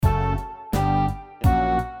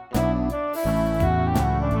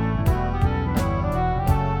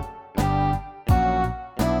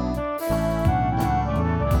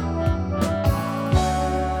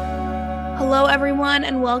everyone,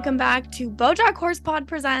 and welcome back to BoJack Horsepod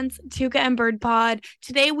presents Tuca and Bird Pod.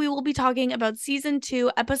 Today, we will be talking about Season 2,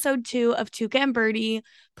 Episode 2 of Tuca and Birdie,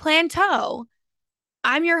 Planteau.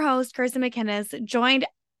 I'm your host, Kirsten McInnes, joined,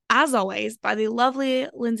 as always, by the lovely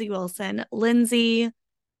Lindsay Wilson. Lindsay,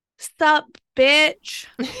 sup, bitch?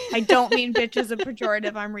 I don't mean bitch as a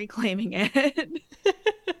pejorative. I'm reclaiming it.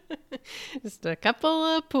 Just a couple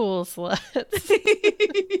of pool sluts.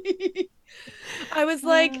 I was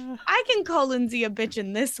like, I can call Lindsay a bitch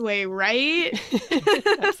in this way, right?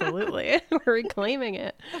 Absolutely. We're reclaiming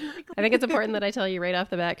it. I think it's important that I tell you right off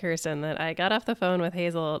the bat, Kirsten, that I got off the phone with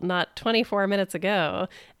Hazel not 24 minutes ago,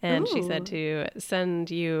 and she said to send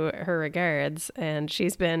you her regards, and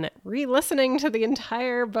she's been re-listening to the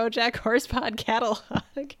entire BoJack Horsepod catalog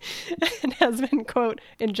and has been, quote,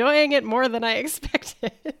 enjoying it more than I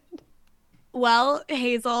expected. Well,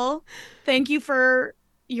 Hazel, thank you for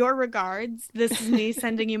your regards. This is me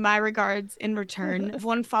sending you my regards in return.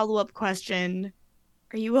 One follow-up question.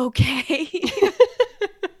 Are you okay?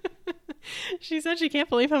 She said she can't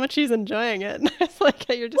believe how much she's enjoying it. It's like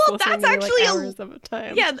you're just listening that's actually to hours of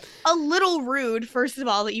time. Yeah, a little rude, first of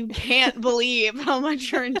all, that you can't believe how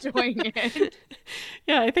much you're enjoying it.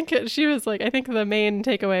 Yeah, I think she was like, I think the main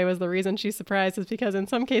takeaway was the reason she's surprised is because in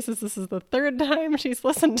some cases this is the third time she's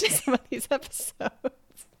listened to some of these episodes.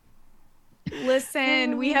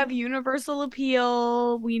 Listen, we have universal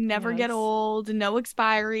appeal. We never get old. No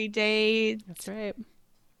expiry date. That's right.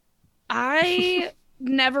 I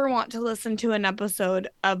never want to listen to an episode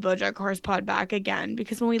of BoJack Horsepod back again,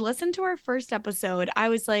 because when we listened to our first episode, I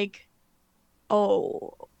was like,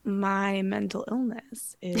 oh, my mental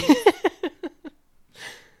illness is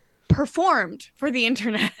performed for the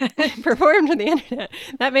internet. Performed for the internet.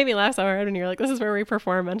 That made me laugh so hard when you're like, this is where we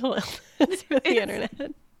perform mental illness for the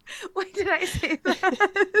internet. Why did I say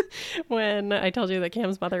that? When I told you that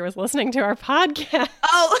Cam's mother was listening to our podcast.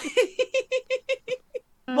 Oh.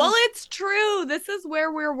 Well, it's true. This is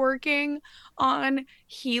where we're working on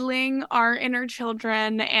healing our inner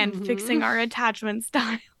children and fixing our attachment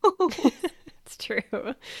styles. It's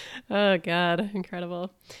true. Oh, God.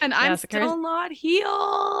 Incredible. And I'm still not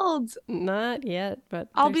healed. Not yet, but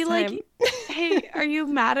I'll be time. Like, hey, are you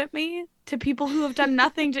mad at me? To people who have done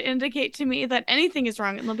nothing to indicate to me that anything is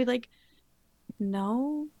wrong. And they'll be like,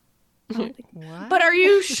 no. What? But are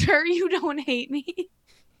you sure you don't hate me?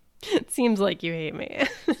 It seems like you hate me.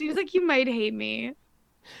 Seems like you might hate me.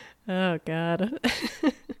 Oh, God.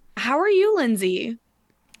 How are you, Lindsay?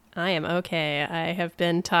 I am okay. I have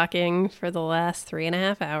been talking for the last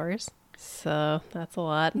 3.5 hours, so that's a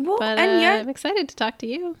lot. Well, but and yet, I'm excited to talk to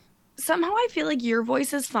you. Somehow I feel like your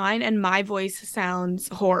voice is fine and my voice sounds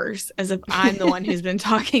hoarse, as if I'm the one who's been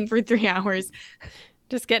talking for 3 hours.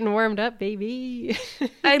 Just getting warmed up, baby.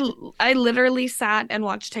 I literally sat and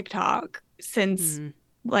watched TikTok since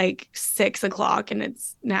like 6 o'clock, and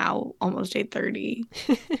it's now almost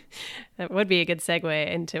 8:30. That would be a good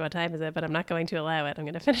segue into what time is it, but I'm not going to allow it. I'm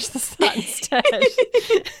going to finish this thought instead.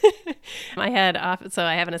 I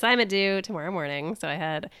have an assignment due tomorrow morning, so I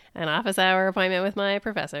had an office hour appointment with my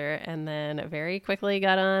professor, and then very quickly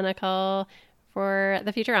got on a call for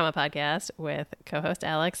the Futurama podcast with co-host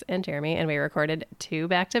Alex and Jeremy, and we recorded 2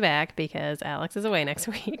 back-to-back because Alex is away next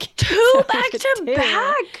week. 2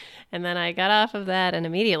 back-to-back? And then I got off of that, and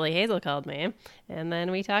immediately Hazel called me, and then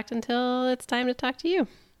we talked until it's time to talk to you.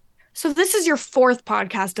 So this is your 4th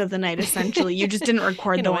podcast of the night, essentially. You just didn't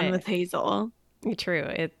record the one with Hazel. True.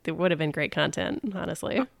 It would have been great content,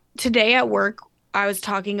 honestly. Today at work, I was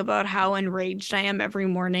talking about how enraged I am every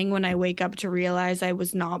morning when I wake up to realize I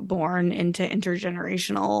was not born into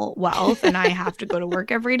intergenerational wealth and I have to go to work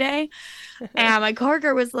every day. And my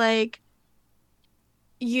coworker was like,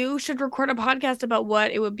 you should record a podcast about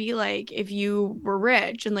what it would be like if you were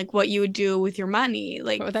rich and like what you would do with your money,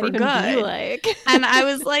 like what would that for even good. Be like? And I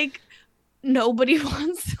was like, nobody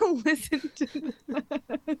wants to listen to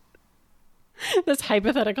that. This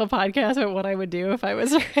hypothetical podcast about what I would do if I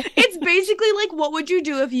was rich. It's basically like, what would you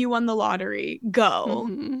do if you won the lottery? Go.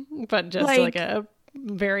 Mm-hmm. But just like a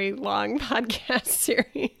very long podcast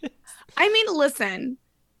series. I mean, listen,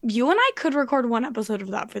 you and I could record one episode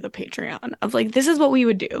of that for the Patreon of like, this is what we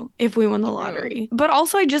would do if we won the lottery. But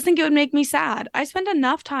also, I just think it would make me sad. I spend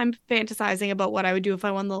enough time fantasizing about what I would do if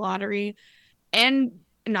I won the lottery and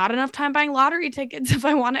not enough time buying lottery tickets if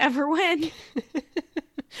I want to ever win.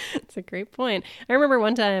 That's a great point. I remember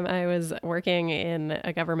one time I was working in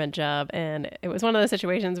a government job, and it was one of those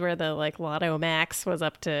situations where the like Lotto Max was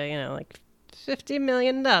up to, like $50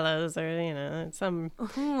 million or, some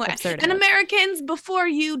absurd And amount. Americans, before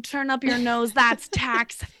you turn up your nose, that's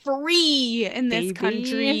tax free in this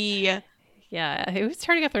country. Yeah, who's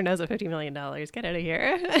turning up their nose at $50 million? Get out of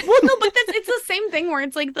here. Well, no, but it's the same thing where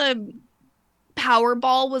it's like the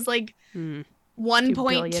Powerball was like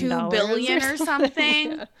 $1.2 billion or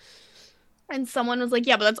something. Yeah. And someone was like,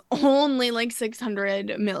 yeah, but that's only like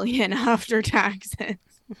 600 million after taxes.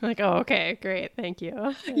 Like, oh, okay, great, thank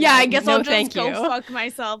you. Yeah, I guess No, I'll just thank go you. fuck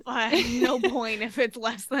myself. I have no point if it's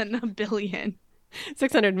less than $1 billion.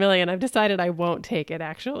 600 million. I've decided I won't take it,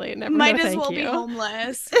 actually. Never. Might no, as well thank be you.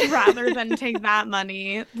 homeless rather than take that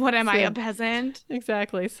money. What am I, a peasant?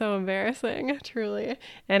 Exactly. So embarrassing, truly.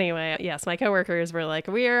 Anyway, yes, my coworkers were like,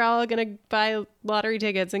 we are all going to buy lottery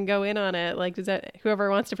tickets and go in on it. Like, does that, whoever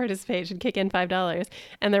wants to participate should kick in $5.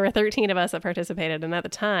 And there were 13 of us that participated. And at the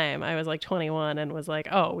time, I was like 21 and was like,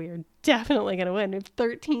 oh, we are definitely going to win. We have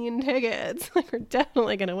 13 tickets. Like, we're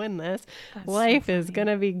definitely going to win this. That's Life so is funny. going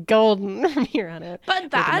to be golden from here on out. But We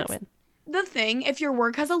did not that's win. the thing. If your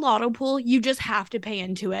work has a lotto pool, you just have to pay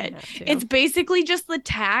into it. Have to. It's basically just the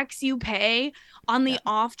tax you pay on the Yep.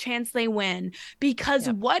 off chance they win. Because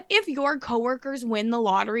Yep. what if your coworkers win the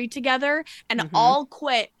lottery together and all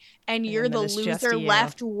quit and you're then the it's just loser you.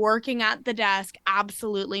 left working at the desk?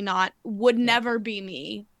 Absolutely not. Would never be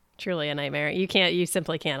me. Truly a nightmare. You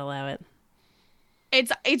simply can't allow it.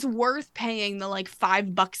 It's worth paying the like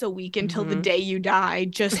 $5 a week until the day you die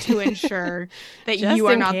just to ensure that Just you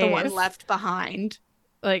are in not the one case. left behind.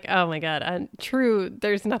 Like, oh my God. True,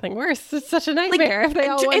 there's nothing worse. It's such a nightmare if they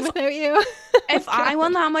all win without you. If I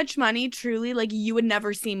won that much money, truly, like, you would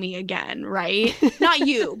never see me again, right? Not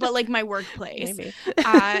you, but like my workplace. Maybe.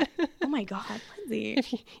 Oh my God, Lindsay.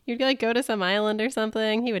 If you'd like go to some island or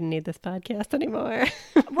something, he wouldn't need this podcast anymore.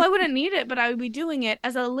 Well, I wouldn't need it, but I would be doing it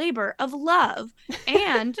as a labor of love.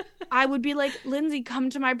 And I would be like, Lindsay,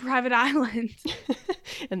 come to my private island.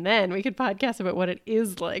 And then we could podcast about what it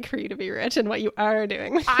is like for you to be rich and what you are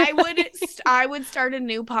doing. I would start a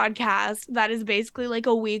new podcast that is basically like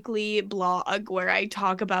a weekly blog where I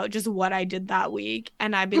talk about just what I did that week.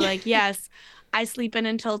 And I'd be like, yes, I sleep in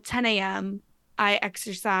until 10 a.m. I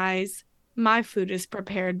exercise. My food is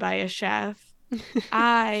prepared by a chef.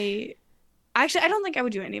 I don't think I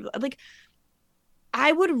would do any of that. Like,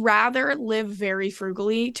 I would rather live very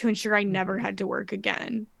frugally to ensure I never had to work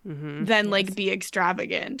again than like be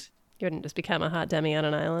extravagant. You wouldn't just become a hot demi on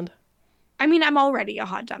an island. I mean, I'm already a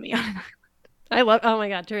hot dummy on an island. I love. Oh my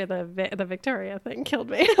God, Drew, the Victoria thing killed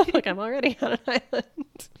me. I'm like, I'm already on an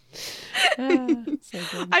island. So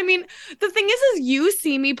good. I mean, the thing is you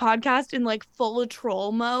see me podcast in like full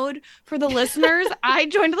troll mode. For the listeners, I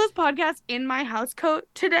joined this podcast in my house coat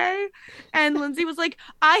today, and Lindsay was like,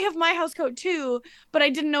 I have my house coat too, but I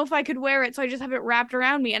didn't know if I could wear it, so I just have it wrapped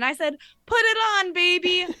around me. And I said, put it on,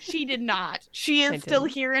 baby. She did not. She is still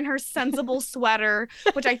here in her sensible sweater,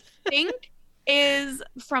 which I think is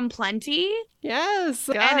from Plenty. Yes.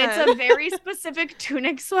 God. And it's a very specific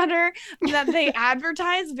tunic sweater that they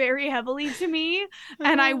advertise very heavily to me.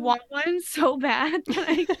 And I want one so bad.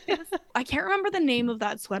 I can't remember the name of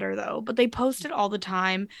that sweater though, but they post it all the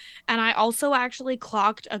time. And I also actually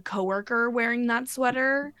clocked a coworker wearing that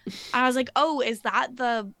sweater. I was like, oh, is that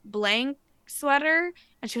the blank sweater?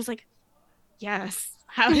 And she was like, yes.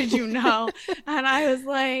 How did you know? And I was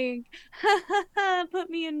like,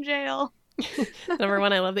 put me in jail. Number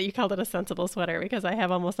one, I love that you called it a sensible sweater because I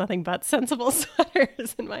have almost nothing but sensible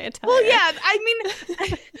sweaters in my attire. Well, yeah, I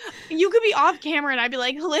mean, you could be off camera and I'd be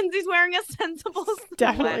like, Lindsay's wearing a sensible sweater.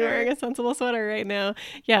 Definitely wearing a sensible sweater right now.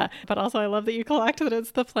 Yeah, but also I love that you collect that it's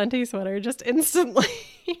the Plenty sweater just instantly.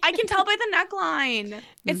 I can tell by the neckline.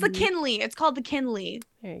 It's the Kinley. It's called the Kinley.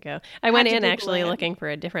 There you go. I went in Google actually it. looking for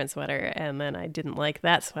a different sweater, and then I didn't like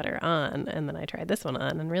that sweater on, and then I tried this one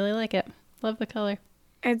on and really like it. Love the color.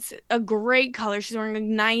 It's a great color. She's wearing a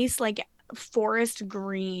nice, like, forest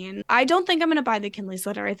green. I don't think I'm going to buy the Kinley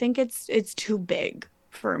sweater. I think it's too big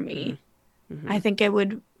for me. I think it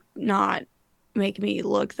would not make me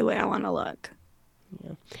look the way I want to look.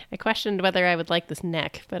 Yeah. I questioned whether I would like this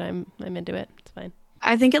neck, but I'm into it. It's fine.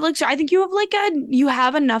 I think you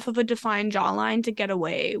have enough of a defined jawline to get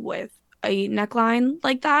away with a neckline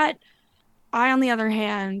like that. I, on the other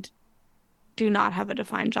hand, do not have a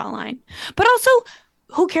defined jawline. But also,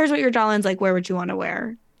 who cares what your jawline's like? Where would you want to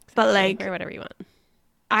wear? But like, wear whatever you want.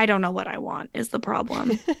 I don't know what I want is the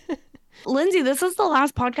problem. Lindsay, this is the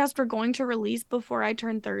last podcast we're going to release before I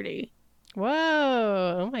turn 30.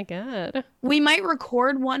 Whoa. Oh my God. We might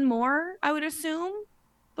record one more, I would assume,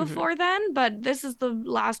 before then, but this is the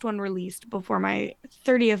last one released before my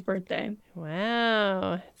 30th birthday.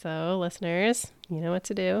 Wow. So, listeners, you know what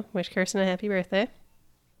to do. Wish Kirsten a happy birthday.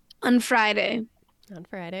 On Friday. On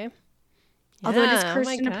Friday. Although it is Yeah, oh my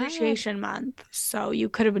Kirsten God. Appreciation Month, so you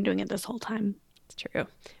could have been doing it this whole time. It's true.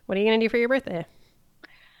 What are you going to do for your birthday?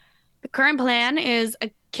 The current plan is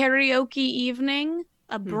a karaoke evening,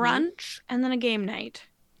 a brunch, and then a game night.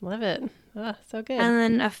 Love it. Oh, so good. And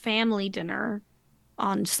then a family dinner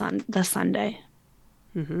on the Sunday.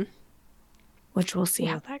 Which we'll see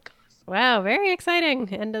how that goes. Wow, very exciting.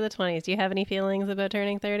 End of the 20s. Do you have any feelings about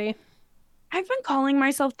turning 30? I've been calling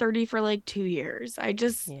myself 30 for like 2 years. I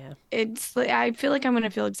feel like I'm going to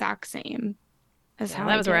feel exact same as how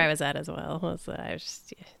that was where I was at as well.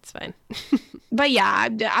 It's fine. But yeah,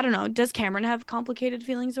 I don't know. Does Cameron have complicated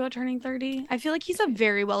feelings about turning 30? I feel like he's a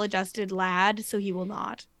very well-adjusted lad, so he will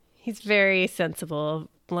not. He's very sensible.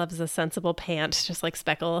 Loves a sensible pant, just like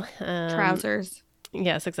Speckle. Trousers.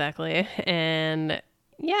 Yes, exactly. And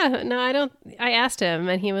yeah, no, I don't. I asked him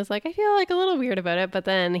and he was like, I feel like a little weird about it. But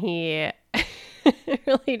then he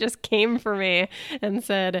really just came for me and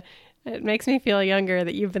said, it makes me feel younger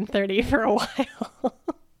that you've been 30 for a while.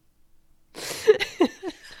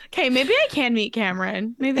 Okay, maybe I can meet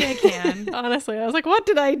Cameron. Maybe I can. Honestly, I was like, what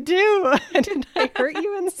did I do? Did I hurt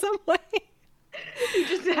you in some way? You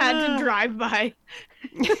just had to drive by.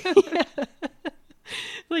 Yeah.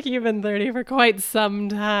 Like you've been 30 for quite some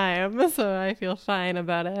time, so I feel fine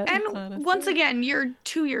about it. And honestly. Once again, you're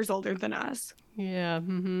 2 years older than us. Yeah.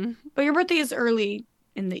 Mm-hmm. But your birthday is early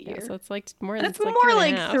in the year. So it's like more. It's more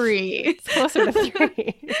like 3. It's closer to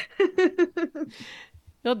 3.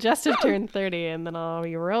 You'll just have turned 30, and then I'll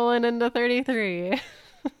be rolling into 33.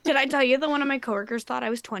 Did I tell you that one of my coworkers thought I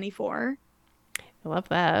was 24? I love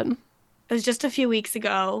that. It was just a few weeks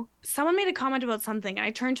ago. Someone made a comment about something, and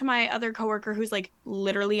I turned to my other coworker who's like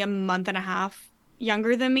literally a month and a half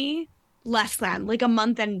younger than me. Less than, like a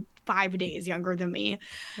month and 5 days younger than me.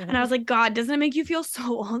 And I was like, God, doesn't it make you feel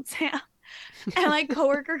so old, Sam? And my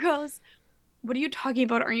coworker goes, what are you talking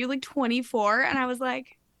about? Aren't you like 24? And I was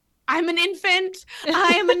like, I'm an infant.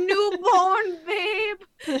 I am a newborn, babe.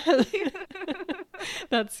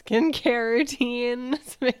 That skincare routine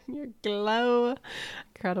is making you glow.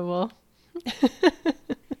 Incredible.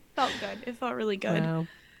 Felt good. It felt really good. Wow.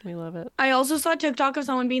 We love it. I also saw TikTok of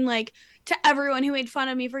someone being like, to everyone who made fun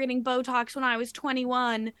of me for getting Botox when I was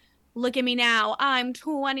 21, look at me now. I'm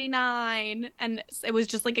 29. And it was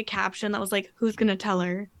just like a caption that was like, who's going to tell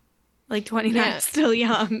her? Like 29 is still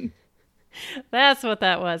young. That's what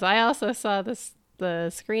that was. I also saw the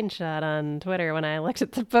screenshot on Twitter when I looked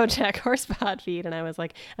at the BoJack Horsepod feed, and I was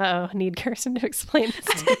like, "Uh-oh, I need Kirsten to explain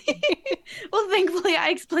this to me." Well, thankfully,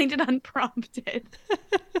 I explained it unprompted.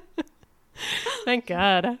 Thank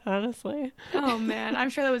God, honestly. Oh man, I'm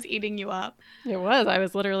sure that was eating you up. It was. I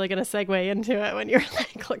was literally going to segue into it when you were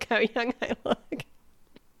like, "Look how young I look."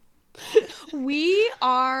 We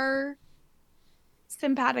are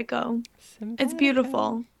simpatico. It's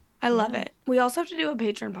beautiful. I love it. We also have to do a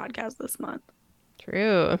Patreon podcast this month.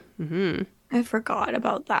 True. Mm-hmm. I forgot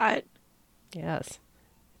about that. Yes.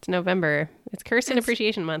 It's November. It's Kirsten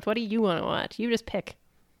Appreciation Month. What do you want to watch? You just pick.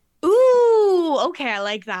 Ooh, okay. I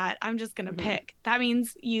like that. I'm just going to pick. That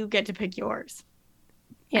means you get to pick yours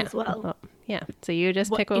as well. Yeah. So you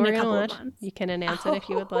just pick what we're going to watch. You can announce it if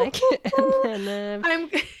you would like. And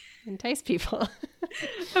then entice people.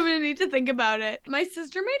 I'm going to need to think about it. My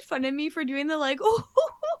sister made fun of me for doing the like,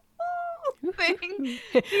 thing.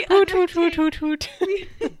 Hoot.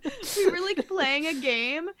 We were like playing a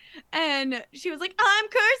game and she was like, I'm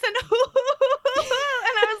Kirsten. And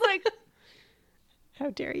I was like, how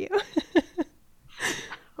dare you?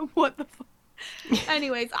 What the fuck?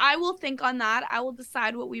 Anyways, I will think on that. I will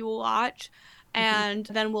decide what we will watch and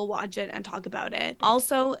then we'll watch it and talk about it.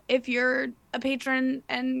 Also, if you're a patron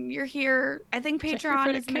and you're here, I think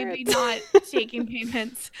Patreon is maybe not taking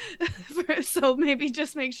payments. So maybe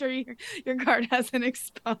just make sure your card hasn't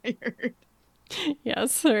expired.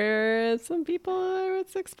 Yes, or some people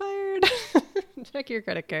it's expired. Check your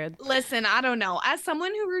credit card. Listen, I don't know. As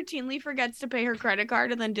someone who routinely forgets to pay her credit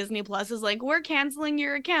card and then Disney Plus is like, we're canceling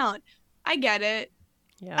your account. I get it.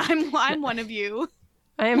 Yeah. I'm one of you.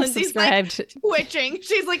 I am subscribed. Like, twitching.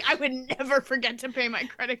 She's like, I would never forget to pay my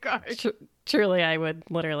credit card. Truly, I would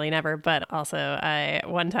literally never. But also, I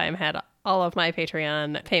one time had all of my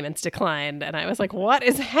Patreon payments declined, and I was like, what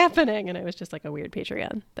is happening? And it was just like a weird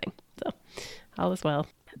Patreon thing. So, all is well.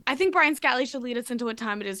 I think Brian Scally should lead us into what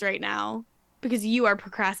time it is right now, because you are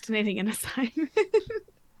procrastinating an assignment.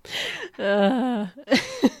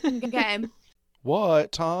 Okay.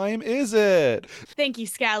 What time is it? Thank you,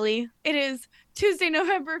 Scally. It is Tuesday,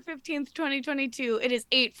 November 15th, 2022. It is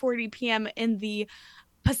 8:40 p.m. in the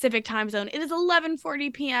Pacific time zone. It is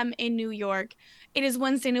 11:40 p.m. in New York. It is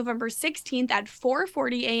Wednesday, November 16th at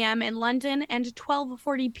 4:40 a.m. in London and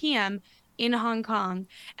 12:40 p.m. in Hong Kong.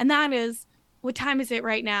 And that is What time is it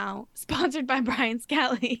right now? Sponsored by Brian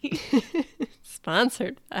Scally.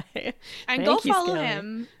 Sponsored by. And Thank go you, follow Scally.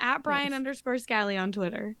 him at Brian_Scally on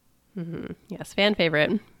Twitter. Yes, fan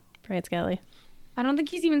favorite, Brian Scally. I don't think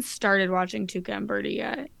he's even started watching Tuca and Birdie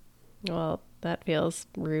yet. Well, that feels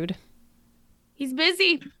rude. He's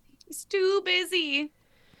busy. He's too busy.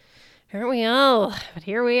 Aren't we all? But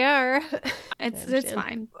here we are. It's understand.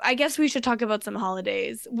 fine. I guess we should talk about some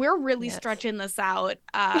holidays. We're really Yes. stretching this out.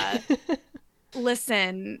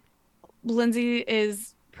 Listen, Lindsay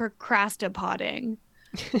is procrastinating.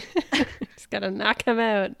 Just gotta knock him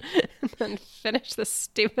out and then finish this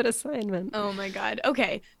stupid assignment. Oh my God.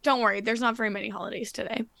 Okay. Don't worry. There's not very many holidays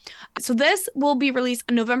today. So this will be released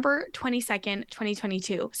on November 22nd,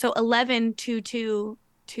 2022. So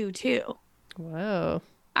 11/22/22. Whoa.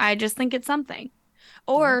 I just think it's something.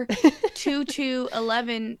 Or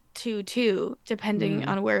 22/11/22, depending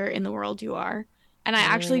on where in the world you are. And I That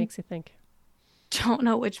really actually makes you think. don't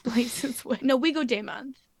know which place is which. No, we go day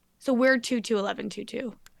month. So we're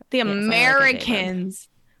 22/11/22. The Yes, I like a day month. Americans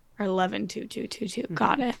are 11/22/22.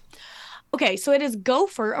 Got it. Okay, so it is Go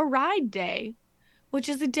for a Ride Day, which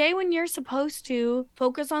is a day when you're supposed to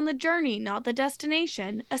focus on the journey, not the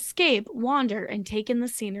destination, escape, wander, and take in the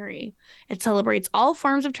scenery. It celebrates all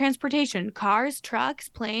forms of transportation: cars, trucks,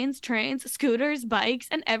 planes, trains, scooters, bikes,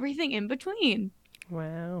 and everything in between.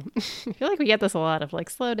 Wow. I feel like we get this a lot of like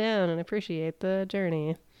slow down and appreciate the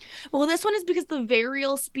journey. Well, this one is because the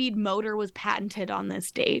variable speed motor was patented on this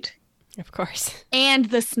date, Of course. and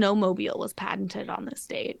the snowmobile was patented on this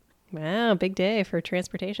date. Wow, big day for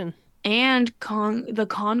transportation. And the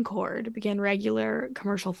Concorde began regular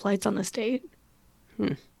commercial flights on this date.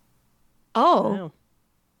 Oh, Wow.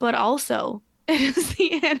 but also it is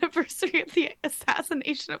the anniversary of the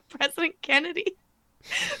assassination of President Kennedy,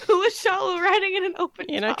 who was shot while riding in an open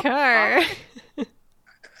In a top car.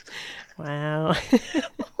 Wow.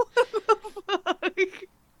 Fuck.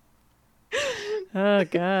 Oh,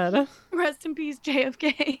 God. Rest in peace,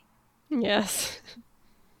 JFK. Yes.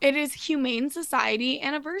 It is Humane Society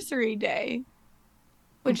Anniversary Day,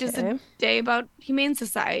 which is a Okay. day about humane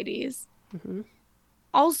societies. Mhm.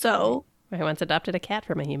 Also, I once adopted a cat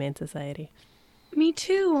from a humane society. me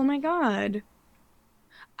too. Oh my God.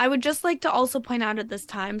 I would just like to also point out at this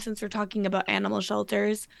time, since we're talking about animal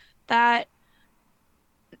shelters, that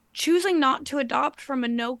choosing not to adopt from a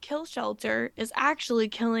no-kill shelter is actually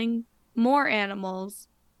killing more animals,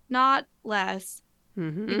 not less,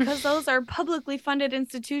 Mm-hmm. because those are publicly funded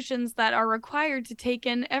institutions that are required to take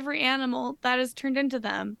in every animal that is turned into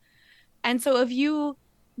them. And so if you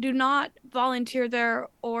do not volunteer there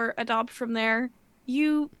or adopt from there,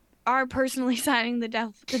 you are personally signing the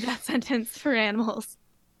death sentence for animals.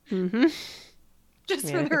 Mm-hmm. Just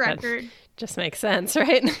Yeah, for I the think that- record. Just makes sense,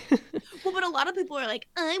 right? Well, but a lot of people are like,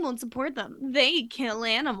 I won't support them. They kill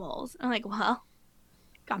animals. I'm like, well,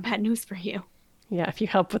 got bad news for you. Yeah, if you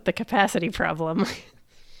help with the capacity problem.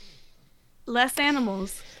 Less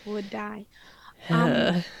animals would die.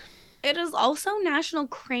 Uh, It is also National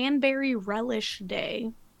Cranberry Relish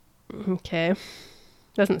Day. okay.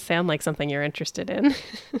 Doesn't sound like something you're interested in.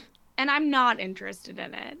 And I'm not interested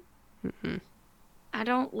in it. I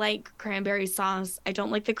don't like cranberry sauce. I don't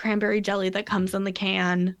like the cranberry jelly that comes in the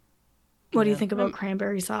can. What do you Yeah, think about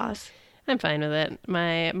cranberry sauce? I'm fine with it.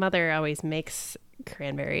 My mother always makes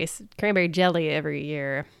cranberry jelly every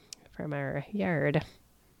year from our yard.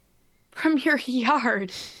 From your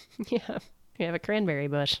yard. Yeah. We have a cranberry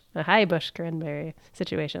bush, a high bush cranberry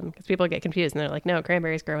situation, because people get confused and they're like, no,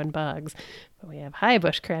 cranberries grow in bogs. But we have high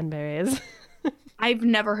bush cranberries. I've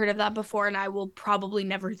never heard of that before, and I will probably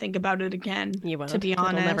never think about it again. You won't. To be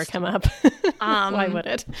honest, It'll never come up. Why would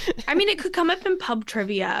it? I mean, it could come up in pub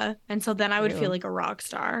trivia, and so then I would True. feel like a rock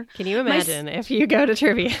star. Can you imagine if you go to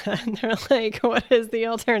trivia and they're like, what is the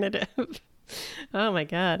alternative? Oh my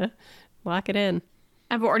God. Lock it in.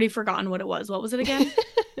 I've already forgotten what it was. What was it again?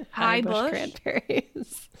 High bush.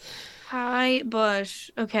 cranberries. High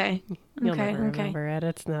bush. Okay. You'll Okay. never Okay. remember it.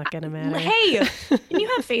 It's not going to matter. Hey, can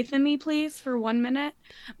you have faith in me, please, for 1 minute?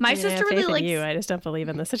 My I mean, I sister have really faith in likes you. I just don't believe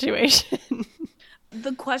in the situation.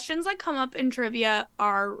 the questions that come up in trivia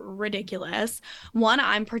are ridiculous. One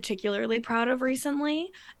I'm particularly proud of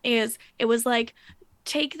recently is it was like,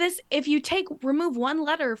 take this, if you remove one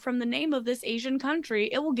letter from the name of this Asian country,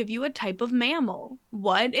 it will give you a type of mammal.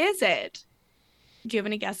 What is it? Do you have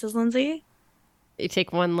any guesses, Lindsay? You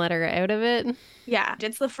take one letter out of it, Yeah,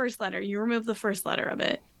 it's the first letter. You remove the first letter of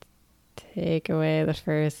it. take away the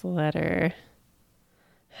first letter.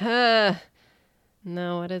 No,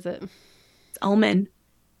 what is it? It's omen.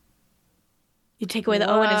 You take away the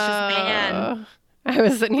O and it's just man. Whoa. I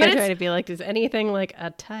was sitting here But trying to be like, is anything like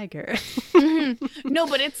a tiger? No,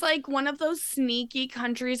 but it's like one of those sneaky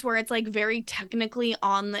countries where it's like very technically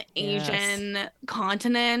on the Yes. Asian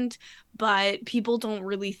continent, but people don't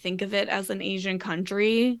really think of it as an Asian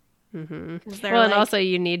country. Mm-hmm. 'Cause they're Well, and like, also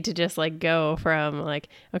you need to just like go from like,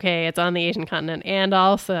 okay, it's on the Asian continent, and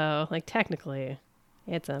also like technically,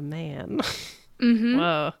 it's a man. mm-hmm,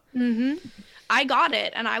 Whoa, mm-hmm. I got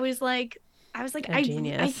it, and I was like, a I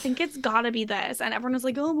genius. think it's gotta be this, and everyone was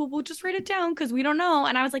like, oh, well, we'll just write it down because we don't know,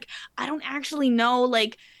 and I was like, I don't actually know,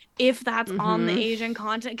 like, if that's on the Mm-hmm. Asian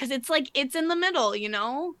continent, because it's like it's in the middle,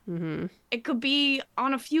 Mm-hmm. It could be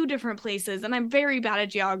on a few different places, and I'm very bad at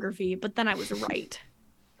geography, but then I was right.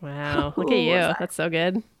 Wow, look at Who was you. that? That's so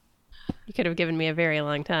good. You could have given me a very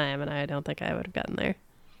long time, and I don't think I would have gotten there.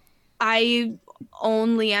 I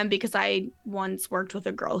only am because I once worked with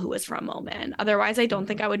a girl who was from Oman. Otherwise, I don't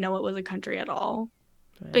think I would know it was a country at all.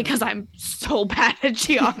 Wow. Because I'm so bad at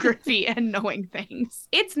geography and knowing things.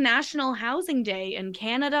 It's National Housing Day in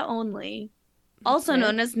Canada only, also Okay.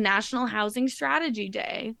 known as National Housing Strategy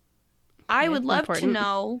Day. I Okay, would love to important.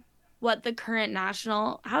 know what the current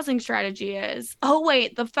national housing strategy is. Oh,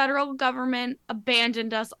 wait, the federal government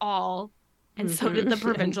abandoned us all, and so did the Mhm.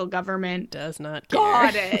 provincial government. Does not care.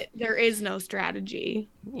 Got it. There is no strategy.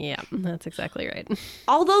 Yeah, that's exactly right.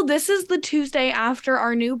 Although this is the Tuesday after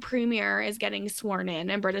our new premier is getting sworn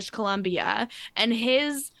in British Columbia, and he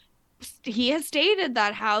has stated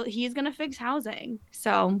that how he's going to fix housing.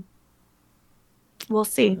 So we'll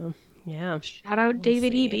see. Yeah. Shout out We'll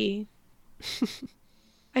David see. Eby.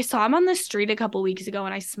 I saw him on the street a couple weeks ago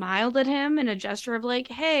and I smiled at him in a gesture of like,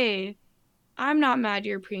 hey, I'm not mad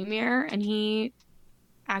you're premier. And he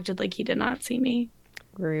acted like he did not see me.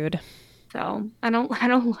 Rude. So I don't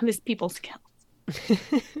love his people skills.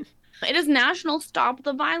 It is National Stop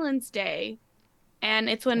the Violence Day. And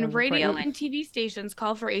it's when Sounds radio important. and TV stations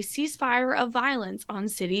call for a ceasefire of violence on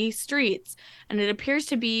city streets. And it appears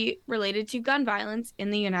to be related to gun violence in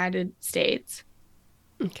the United States.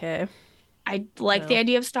 Okay. I like the Well.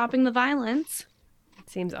 idea of stopping the violence. It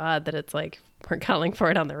seems odd that it's like we're calling for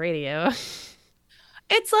it on the radio.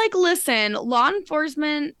 It's like, listen, law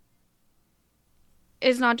enforcement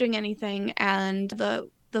is not doing anything, and the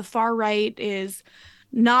far right is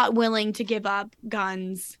not willing to give up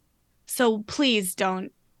guns. So please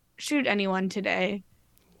don't shoot anyone today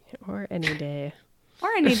Or any day. or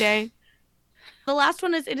any day. The last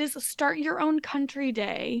one is it is Start Your Own Country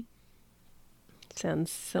Day.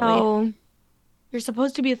 Sounds silly. So you're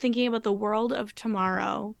supposed to be thinking about the world of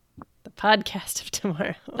tomorrow. The podcast of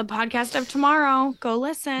tomorrow. The podcast of tomorrow. Go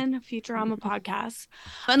listen. Futurama podcast.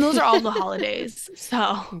 And those are all the holidays.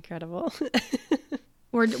 So Incredible.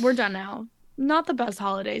 we're done now. Not the best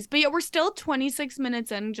holidays, but yeah, we're still 26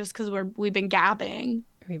 minutes in just because we've been gabbing.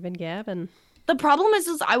 We've been gabbing. The problem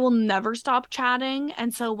is I will never stop chatting,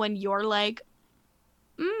 and so when you're like,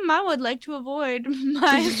 I would like to avoid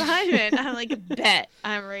my assignment, I'm like, bet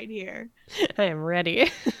I'm right here. I am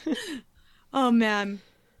ready. Oh man.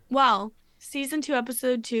 Well, season 2,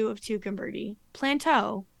 episode 2 of Tuke and Birdie,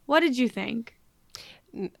 Planteau. What did you think?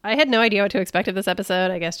 I had no idea what to expect of this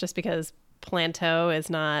episode, I guess just because Planteau is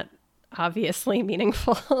not obviously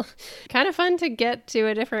meaningful. Kind of fun to get to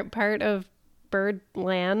a different part of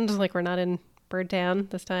Birdland. Like we're not in Birdtown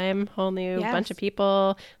this time. Whole new Yes. bunch of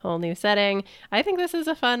people, whole new setting. I think this is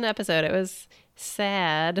a fun episode. It was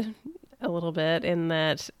sad a little bit in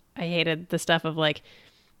that I hated the stuff of like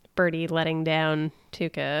Birdie letting down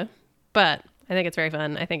Tuca, but I think it's very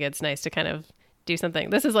fun. I think it's nice to kind of do something.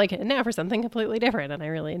 This is like now for something completely different, and I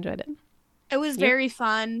really enjoyed it. It was very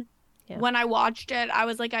fun. Yeah. When I watched it, I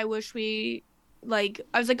was like, I wish we, like,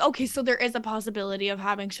 I was like, okay, so there is a possibility of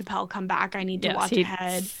having Chappelle come back. I need to Yes, watch he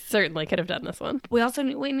ahead. certainly could have done this one. We also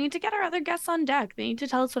we need to get our other guests on deck. They need to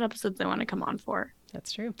tell us what episodes they want to come on for.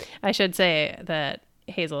 That's true. I should say that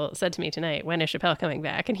Hazel said to me tonight, when is Chappelle coming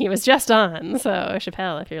back? And he was just on. So,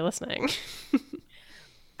 Chappelle, if you're listening.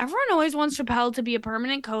 Everyone always wants Chappelle to be a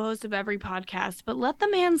permanent co-host of every podcast, but let the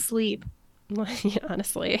man sleep.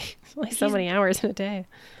 Honestly, it's only so many hours in a day.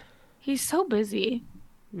 He's so busy.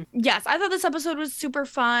 Yes, I thought this episode was super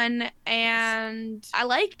fun, and I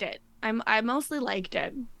liked it. I mostly liked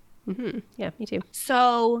it. Mm-hmm. Yeah, me too.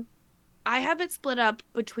 So, I have it split up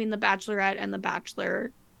between the Bachelorette and the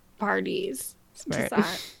Bachelor parties. Smart.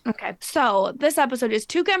 Okay, so this episode is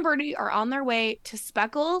Tuca and Birdie are on their way to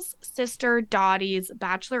Speckles' sister Dottie's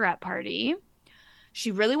bachelorette party.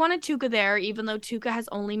 She really wanted Tuca there, even though Tuca has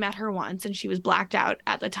only met her once and she was blacked out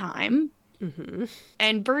at the time. Mm-hmm.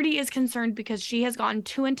 And Birdie is concerned because she has gotten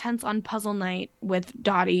too intense on puzzle night with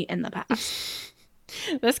Dottie in the past.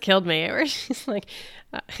 This killed me. Where she's like,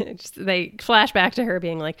 they flash back to her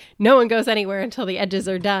being like, no one goes anywhere until the edges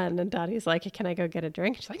are done. And Dottie's like, can I go get a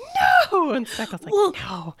drink? She's like, no. And Speckle's like,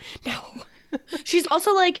 no. She's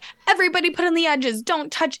also like, everybody put in the edges.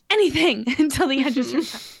 Don't touch anything until the edges are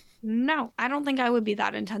done. No, I don't think I would be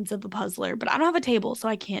that intense of a puzzler, but I don't have a table, so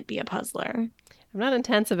I can't be a puzzler. I'm not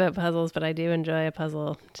intense about puzzles, but I do enjoy a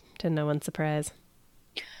puzzle to no one's surprise.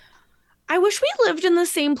 I wish we lived in the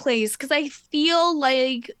same place because I feel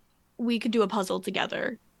like we could do a puzzle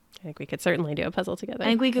together. I think we could certainly do a puzzle together. I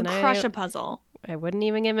think we could crush a puzzle. I wouldn't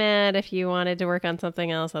even get mad if you wanted to work on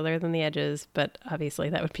something else other than the edges, but obviously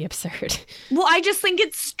that would be absurd. Well, I just think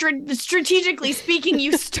it's strategically speaking,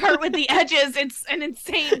 you start with the edges. It's an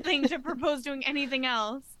insane thing to propose doing anything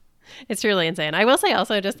else. It's truly insane. I will say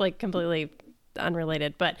also, just like completely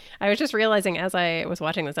unrelated, but I was just realizing as I was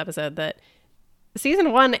watching this episode that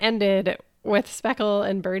season 1 ended with Speckle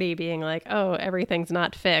and Birdie being like, oh, everything's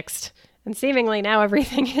not fixed. And seemingly now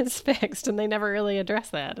everything is fixed, and they never really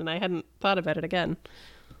address that, and I hadn't thought about it again.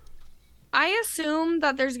 I assume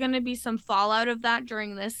that there's going to be some fallout of that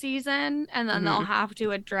during this season, and then they'll have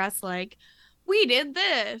to address, like, we did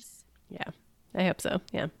this. Yeah, I hope so,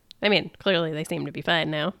 yeah. I mean, clearly they seem to be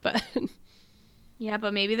fine now, but... Yeah,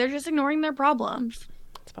 but maybe they're just ignoring their problems.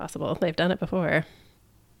 It's possible. They've done it before.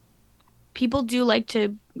 People do like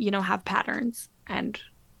to, have patterns and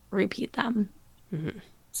repeat them. Mm-hmm.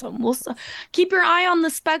 So we'll keep your eye on the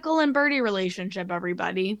Speckle and Birdie relationship,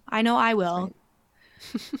 everybody. I know I will.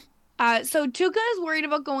 Right. So Tuca is worried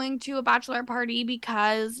about going to a bachelor party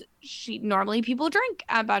because normally people drink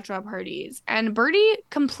at bachelor parties. And Birdie,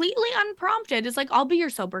 completely unprompted, is like, I'll be your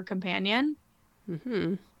sober companion.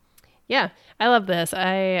 Mm-hmm. Yeah, I love this.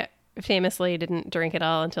 I famously didn't drink at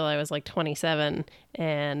all until I was like 27.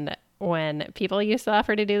 And when people used to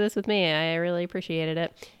offer to do this with me, I really appreciated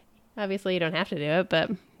it. Obviously, you don't have to do it, but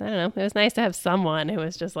I don't know. It was nice to have someone who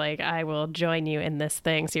was just like, I will join you in this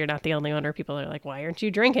thing so you're not the only one where people are like, why aren't you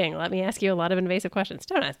drinking? Let me ask you a lot of invasive questions.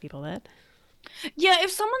 Don't ask people that. Yeah, if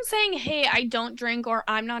someone's saying, hey, I don't drink or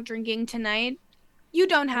I'm not drinking tonight, you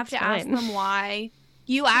don't have to ask them why.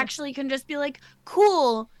 You actually can just be like,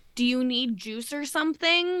 cool, do you need juice or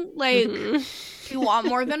something? Like, do you want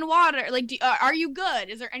more than water? Like, are you good?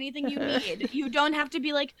 Is there anything you need? You don't have to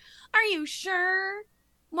be like, are you sure?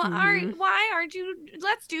 Why aren't you?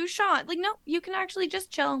 Let's do shot. Like, no, you can actually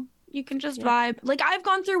just chill. You can just vibe. Like, I've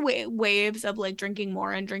gone through waves of like drinking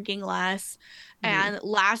more and drinking less. And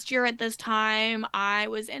last year at this time, I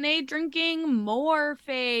was in a drinking more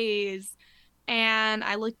phase. And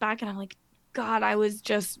I look back and I'm like, God, I was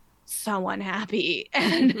just so unhappy.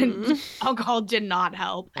 And alcohol did not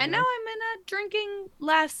help. And now I'm in a drinking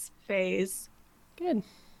less phase. Good.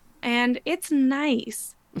 And it's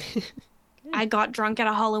nice. I got drunk at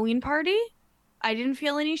a Halloween party. I didn't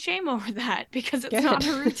feel any shame over that because it's not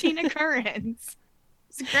a routine occurrence.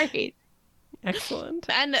 It's great. Excellent.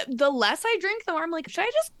 And the less I drink, the more I'm like, should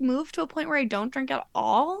I just move to a point where I don't drink at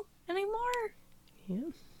all anymore? Yeah.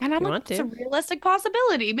 And I'm like, it's a realistic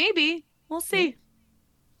possibility. Maybe. We'll see.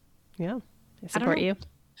 Yeah. I support you.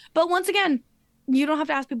 But once again, you don't have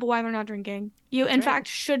to ask people why they're not drinking. You, in fact,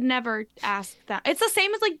 should never ask that. It's the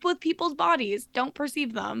same as like with people's bodies. Don't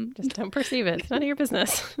perceive them. Just don't perceive it. It's none of your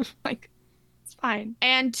business. Like, it's fine.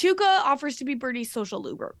 And Tuca offers to be Birdie's social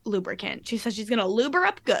lubricant. She says she's going to lube her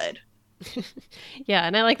up good. Yeah,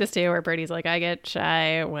 and I like this too, where Birdie's like, I get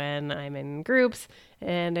shy when I'm in groups,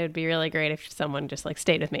 and it would be really great if someone just like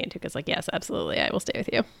stayed with me. And Tuca's like, yes, absolutely, I will stay with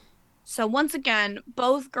you. So once again,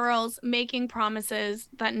 both girls making promises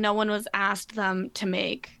that no one was asked them to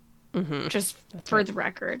make. Just for the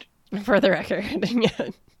record. For the record. Yeah.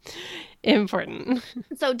 Important.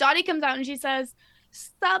 So Dottie comes out and she says,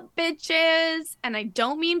 sup, bitches. And I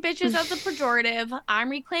don't mean bitches as a pejorative. I'm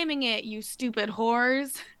reclaiming it, you stupid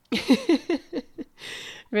whores.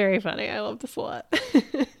 Very funny. I love this a lot.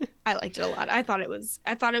 I liked it a lot. I thought it was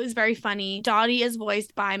very funny. Dottie is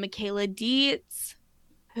voiced by Michaela Dietz,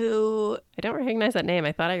 who... I don't recognize that name.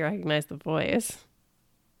 I thought I recognized the voice.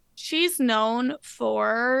 She's known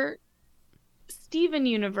for Steven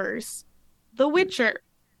Universe, The Witcher,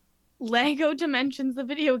 Lego Dimensions, the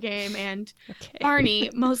video game, and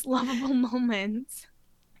Barney, Most Lovable Moments.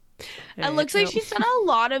 It looks like she's done a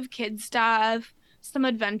lot of kid stuff, some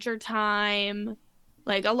Adventure Time,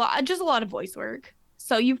 like a lot of voice work.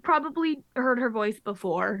 So you've probably heard her voice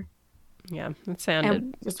before. Yeah, it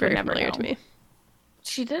sounded very familiar to me.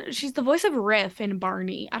 She's the voice of Riff in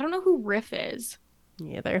Barney. I don't know who Riff is.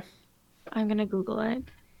 Me either. I'm gonna Google it.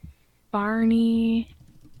 Barney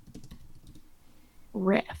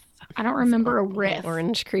Riff. I don't remember a Riff.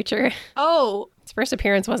 Orange creature. Oh, Its first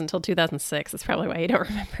appearance wasn't until 2006. That's probably why you don't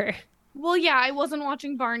remember. Well, yeah, I wasn't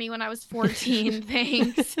watching Barney when I was 14,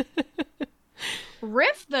 thanks.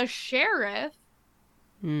 Riff the sheriff?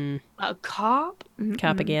 A cop?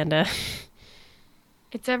 Propaganda.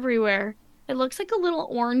 It's everywhere. It looks like a little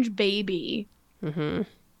orange baby. Mm-hmm.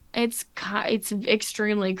 It's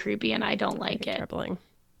extremely creepy, and I don't like it. Troubling.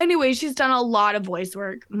 Anyway, she's done a lot of voice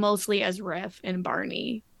work, mostly as Riff in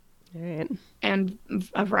Barney. All right. And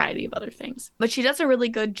a variety of other things. But she does a really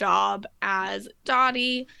good job as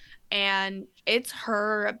Dottie, and it's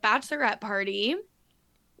her bachelorette party.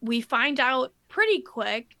 We find out pretty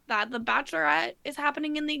quick that the bachelorette is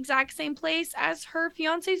happening in the exact same place as her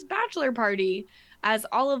fiance's bachelor party, as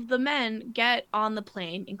all of the men get on the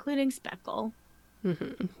plane, including Speckle.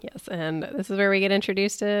 Mm-hmm. Yes, and this is where we get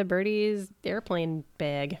introduced to Birdie's airplane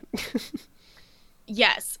bag.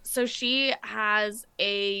 Yes, so she has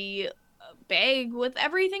a bag with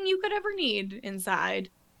everything you could ever need inside.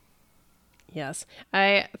 Yes,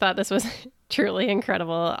 I thought this was truly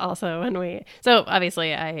incredible. Also, so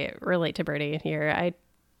obviously I relate to Birdie here. I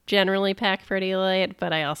generally pack pretty light,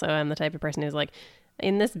 but I also am the type of person who's like,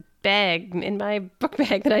 in this bag, in my book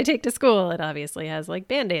bag that I take to school, it obviously has like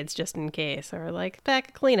Band-Aids just in case, or like pack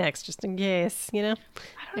of Kleenex just in case, you know?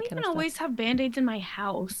 I don't even always have Band-Aids in my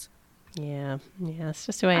house. Yeah, it's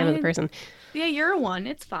just who I am as a person. Yeah, you're one.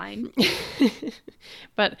 It's fine.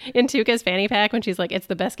 But in Tuca's fanny pack, when she's like, it's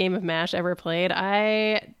the best game of MASH ever played,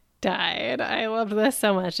 I died. I loved this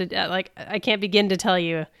so much. I can't begin to tell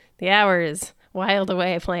you the hours whiled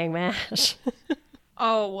away playing MASH.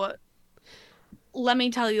 Oh, let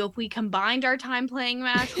me tell you, if we combined our time playing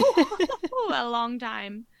MASH, a long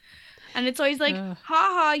time. And it's always like,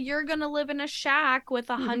 haha, you're going to live in a shack with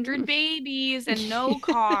 100 babies and no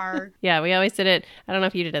car. Yeah, we always did it. I don't know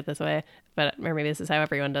if you did it this way, or maybe this is how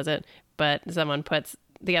everyone does it. But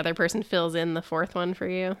the other person fills in the fourth one for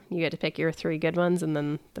you. You get to pick your 3 good ones, and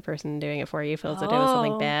then the person doing it for you fills it in with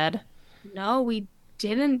something bad. No, we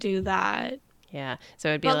didn't do that. Yeah, so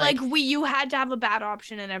it'd be like you had to have a bad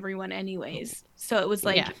option in everyone anyways. So it was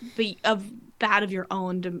like bad of your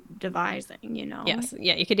own devising, you know? Yes,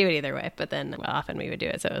 yeah, you could do it either way, but then often we would do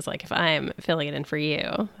it. So it was like, if I'm filling it in for you,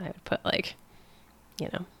 I would put like, you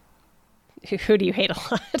know, who do you hate a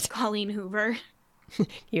lot? Colleen Hoover.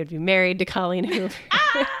 You would be married to Colleen Hoover.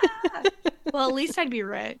 Well, at least I'd be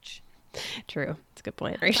rich. True. It's a good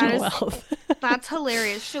point. Racial wealth. That's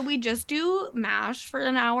hilarious. Should we just do MASH for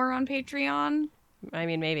an hour on Patreon? I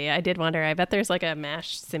mean, maybe. I did wonder. I bet there's like a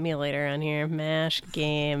MASH simulator on here. MASH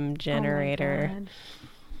game generator. Oh,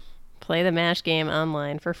 play the MASH game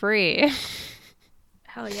online for free.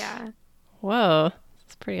 Hell yeah. Whoa.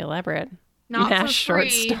 It's pretty elaborate. Not MASH for free.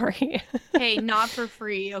 short story. Hey, not for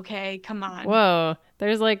free. Okay, come on. Whoa.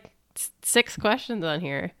 There's like 6 questions on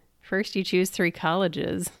here. First, you choose 3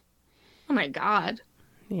 colleges. Oh my God.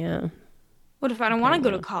 Yeah. What if I don't want to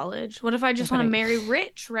go to college? What if I just want to marry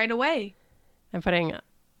rich right away? I'm putting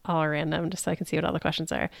all random just so I can see what all the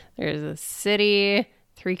questions are. There's a city,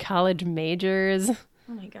 3 college majors.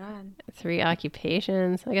 Oh my God. 3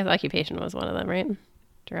 occupations. I guess occupation was one of them, right?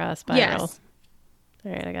 Draw a spiral. Yes.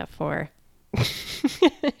 All right, I got 4.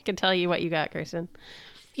 I can tell you what you got, Kirsten.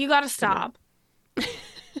 You got to stop.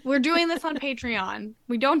 We're doing this on Patreon.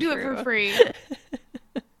 We don't do it for free.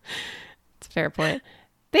 It's a fair point.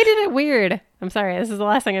 They did it weird. I'm sorry. This is the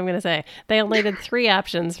last thing I'm going to say. They only did 3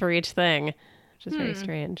 options for each thing, which is very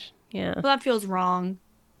strange. Yeah. Well, that feels wrong.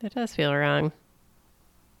 It does feel wrong.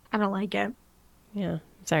 I don't like it. Yeah.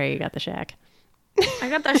 Sorry you got the shack. I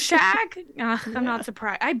got the shack. I'm not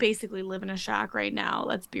surprised. I basically live in a shack right now.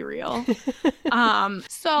 Let's be real.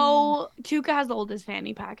 So Tuca has the oldest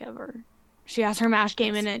fanny pack ever. She has her MASH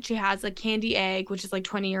game in it. She has a candy egg, which is like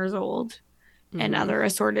 20 years old, and other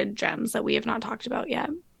assorted gems that we have not talked about yet.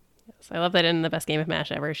 Yes, I love that in the best game of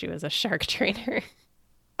MASH ever, she was a shark trainer.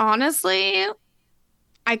 Honestly,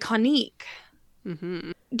 iconic.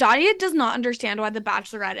 Dottie does not understand why the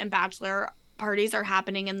bachelorette and bachelor parties are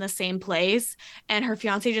happening in the same place, and her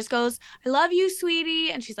fiance just goes, "I love you,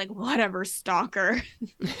 sweetie," and she's like, "Whatever, stalker."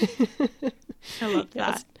 I love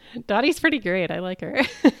that. Dottie's pretty great. I like her.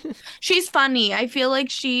 She's funny. I feel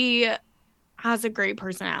like she has a great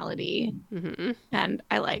personality, and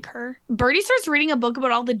I like her. Birdie starts reading a book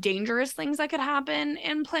about all the dangerous things that could happen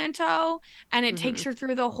in Planto, and it takes her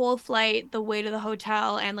through the whole flight, the way to the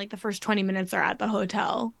hotel, and like the first 20 minutes are at the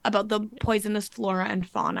hotel about the poisonous flora and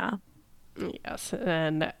fauna. Yes,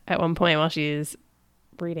 and at one point while she's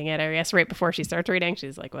reading it, I guess right before she starts reading,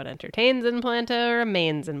 she's like, what entertains in Planto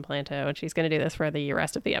remains in Planto, and she's going to do this for the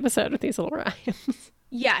rest of the episode with these little rhymes.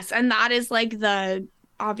 Yes, and that is like the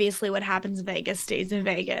obviously what happens in Vegas stays in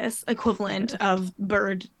Vegas, equivalent of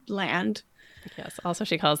Birdland. Yes. Also,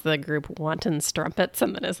 she calls the group wanton strumpets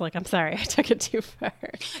and then is like, I'm sorry, I took it too far.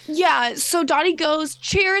 Yeah, so Dottie goes,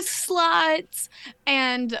 cheers, sluts.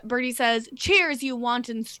 And Birdie says, cheers, you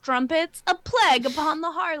wanton strumpets, a plague upon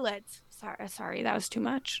the harlots. Sorry, that was too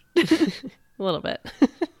much. A little bit.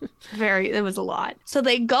 It was a lot. So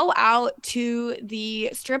they go out to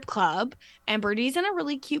the strip club, and Birdie's in a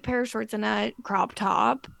really cute pair of shorts and a crop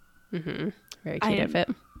top. Mm-hmm. Very cute outfit.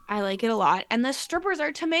 I like it a lot. And the strippers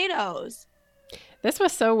are tomatoes. This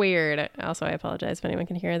was so weird. Also, I apologize if anyone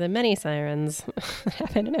can hear the many sirens that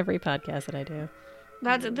happen in every podcast that I do.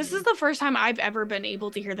 This is the first time I've ever been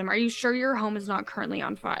able to hear them. Are you sure your home is not currently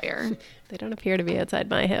on fire? They don't appear to be outside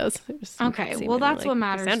my house. Okay, well, that's what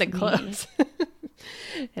matters. They sounded close.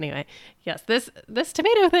 Anyway, yes, this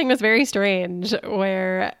tomato thing was very strange.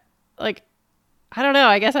 Where, like, I don't know.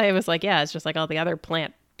 I guess I was like, yeah, it's just like all the other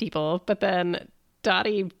plant people. But then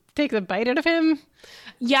Dottie takes a bite out of him.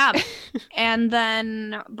 Yeah. And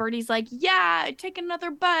then Birdie's like, yeah, take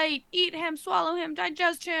another bite, eat him, swallow him,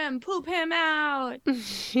 digest him, poop him out.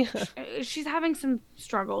 Yeah. She's having some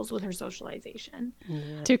struggles with her socialization.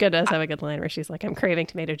 Yeah. Tuca does have a good line where she's like, I'm craving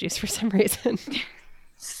tomato juice for some reason.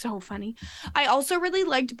 So funny. I also really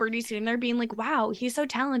liked Birdie sitting there being like, wow, he's so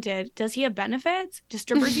talented. Does he have benefits? Do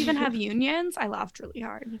strippers even have unions? I laughed really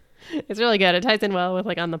hard. It's really good. It ties in well with,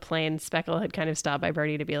 like, on the plane, Speckle had kind of stopped by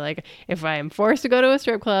Birdie to be like, if I am forced to go to a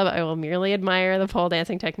strip club, I will merely admire the pole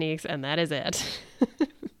dancing techniques, and that is it.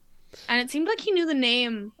 And it seemed like he knew the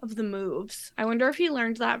name of the moves. I wonder if he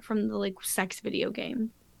learned that from the, like, sex video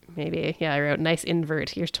game. Maybe. Yeah, I wrote, nice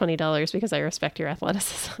invert. Here's $20 because I respect your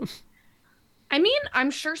athleticism. I mean,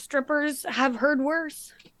 I'm sure strippers have heard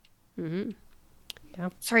worse. Mm-hmm. Yeah.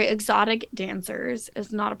 Sorry, exotic dancers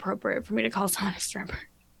is not appropriate for me to call someone a stripper.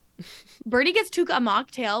 Birdie gets Tuca a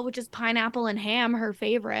mocktail, which is pineapple and ham, her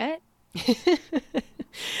favorite.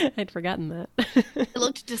 I'd forgotten that. It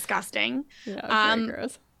looked disgusting. Yeah, very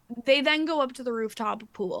gross. They then go up to the rooftop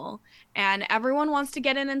pool, and everyone wants to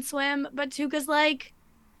get in and swim, but Tuca's like,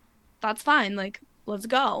 that's fine, like, let's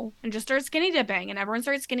go. And just start skinny dipping, and everyone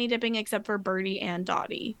starts skinny dipping except for Birdie and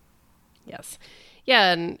Dottie. Yes.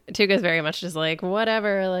 Yeah, and Tuca's very much just like,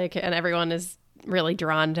 whatever, like, and everyone is really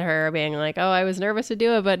drawn to her, being like, oh, I was nervous to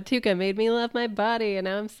do it, but Tuca made me love my body, and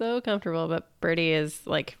now I'm so comfortable. But Birdie is,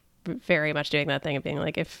 like, very much doing that thing of being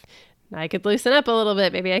like, if I could loosen up a little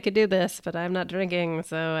bit, maybe I could do this, but I'm not drinking,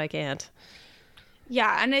 so I can't.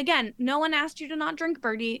 Yeah, and again, no one asked you to not drink,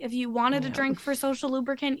 Birdie. If you wanted to drink for social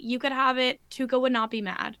lubricant, you could have it. Tuca would not be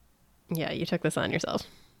mad. Yeah, you took this on yourself.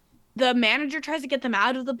 The manager tries to get them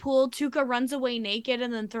out of the pool. Tuca runs away naked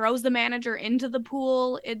and then throws the manager into the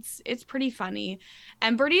pool. It's pretty funny.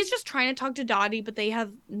 And Birdie is just trying to talk to Dottie, but they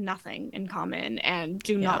have nothing in common and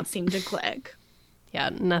do not seem to click.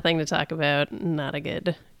 Yeah, nothing to talk about. Not a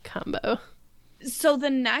good combo. So the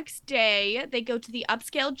next day, they go to the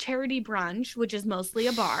upscale charity brunch, which is mostly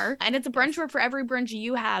a bar. And it's a brunch where for every brunch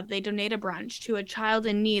you have, they donate a brunch to a child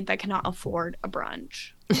in need that cannot afford a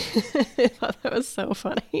brunch. I thought that was so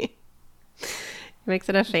funny. Makes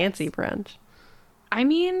it a fancy brunch. I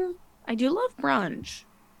mean, I do love brunch.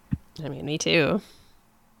 I mean, me too.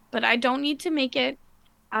 But I don't need to make it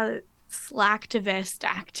a slacktivist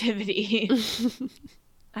activity.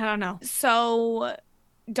 I don't know. So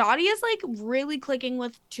Dottie is like really clicking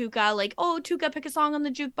with Tuca, like, oh, Tuca, pick a song on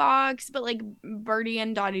the jukebox. But like Birdie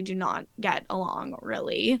and Dottie do not get along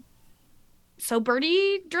really. So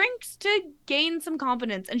Birdie drinks to gain some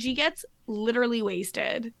confidence and she gets literally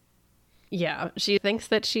wasted. Yeah, she thinks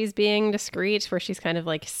that she's being discreet, where she's kind of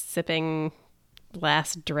like sipping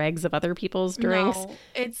last dregs of other people's drinks. No,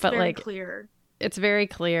 it's but very like, clear. It's very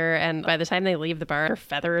clear, and by the time they leave the bar, her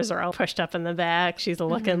feathers are all pushed up in the back. She's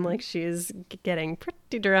looking like she's getting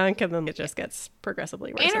pretty drunk, and then it just gets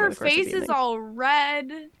progressively worse. And her face is all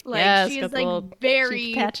red. Like, she's like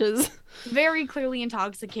very patches. Very clearly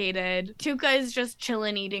intoxicated. Tuca is just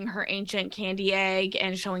chilling eating her ancient candy egg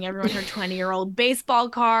and showing everyone her 20-year-old baseball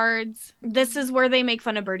cards. This is where they make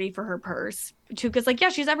fun of Birdie for her purse. Tuca's like, yeah,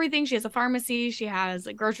 she's everything. She has a pharmacy. She has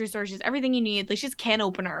a grocery store. She's everything you need. Like, she's a can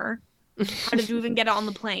opener. How did you even get it on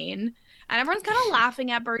the plane? And everyone's kind of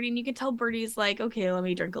laughing at Birdie, and you can tell Birdie's like, okay, let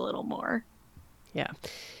me drink a little more. Yeah.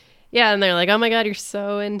 Yeah, and they're like, oh my God, you're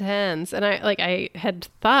so intense. And I had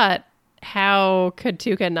thought, how could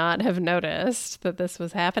Tuca not have noticed that this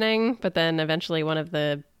was happening? But then eventually one of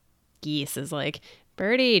the geese is like,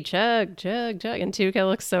 Birdie, chug, chug, chug. And Tuca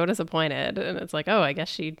looks so disappointed. And it's like, oh, I guess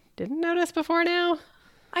she didn't notice before now?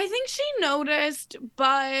 I think she noticed,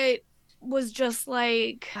 but was just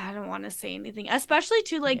like, I don't want to say anything, especially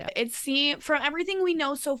to like, from everything we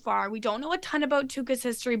know so far, we don't know a ton about Tuka's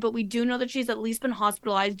history, but we do know that she's at least been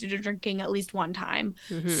hospitalized due to drinking at least one time.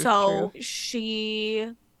 So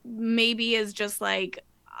she maybe is just like,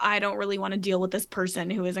 I don't really want to deal with this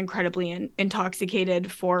person who is incredibly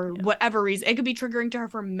intoxicated for whatever reason. It could be triggering to her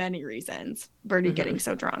for many reasons, Birdie getting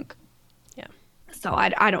so drunk. Yeah. So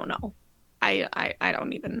I don't know. I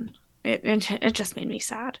don't even... It just made me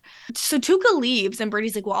sad. So Tuka leaves and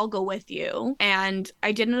Birdie's like, well, I'll go with you. And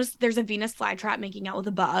I did notice there's a Venus flytrap making out with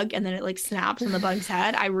a bug and then it like snaps on the bug's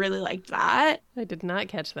head. I really liked that. I did not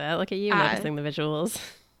catch that. Look at you noticing the visuals.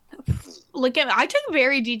 I took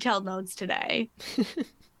very detailed notes today.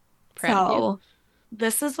 So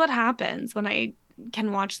this is what happens when I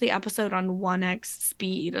can watch the episode on 1x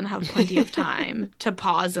speed and have plenty of time to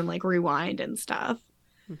pause and like rewind and stuff.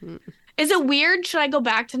 Is it weird? Should I go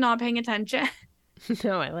back to not paying attention?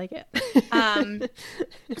 No, I like it.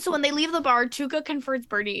 So when they leave the bar, Tuka confronts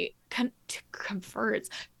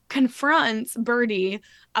Birdie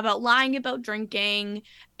about lying about drinking.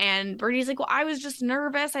 And Birdie's like, well, I was just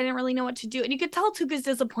nervous. I didn't really know what to do. And you could tell Tuka's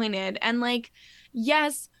disappointed. And like,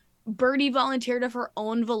 yes, Birdie volunteered of her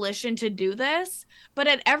own volition to do this. But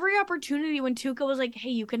at every opportunity when Tuka was like,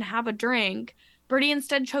 hey, you can have a drink, Birdie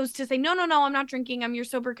instead chose to say, no, I'm not drinking. I'm your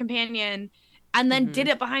sober companion. And then did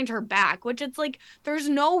it behind her back, which it's like, there's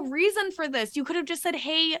no reason for this. You could have just said,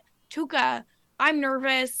 hey, Tuka, I'm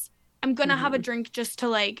nervous. I'm going to have a drink just to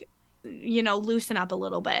like, loosen up a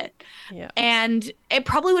little bit. Yeah. And it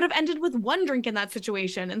probably would have ended with one drink in that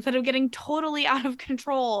situation instead of getting totally out of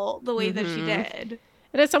control the way that she did.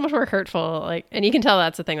 It is so much more hurtful. Like, and you can tell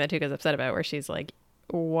that's the thing that Tuka's upset about, where she's like,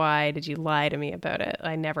 why did you lie to me about it?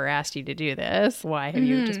 I never asked you to do this. Why have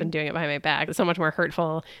you just been doing it behind my back? It's so much more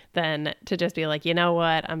hurtful than to just be like, you know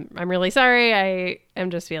what? I'm really sorry. I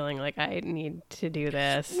am just feeling like I need to do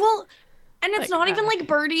this. Well, and it's not even like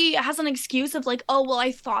Birdie has an excuse of like, oh, well,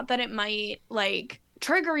 I thought that it might like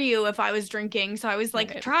trigger you if I was drinking. So I was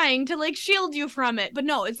like trying to like shield you from it. But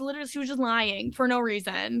no, it's literally, she was just lying for no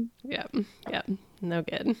reason. Yep. No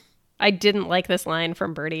good. I didn't like this line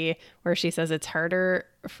from Birdie where she says it's harder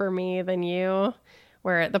for me than you,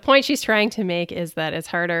 where the point she's trying to make is that it's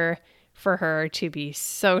harder for her to be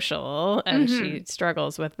social and she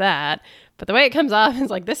struggles with that. But the way it comes off is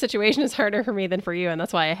like, this situation is harder for me than for you, and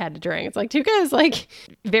that's why I had to drink. It's like Tuka is like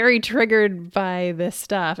very triggered by this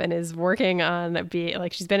stuff and is working on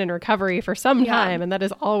she's been in recovery for some time, and that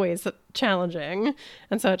is always challenging.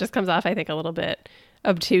 And so it just comes off, I think, a little bit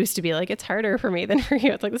obtuse to be like, it's harder for me than for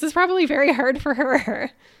you. It's like, this is probably very hard for her.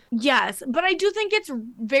 Yes, but I do think it's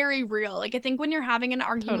very real. Like, I think when you're having an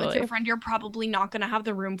argument with your friend, you're probably not going to have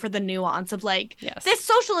the room for the nuance of like, this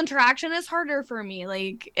social interaction is harder for me.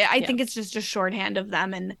 Like, I think it's just a shorthand of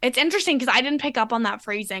them. And it's interesting because I didn't pick up on that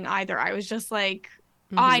phrasing either. I was just like,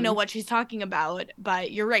 I know what she's talking about,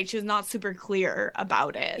 but you're right. She was not super clear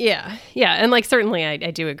about it. Yeah. And like, certainly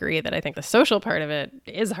I do agree that I think the social part of it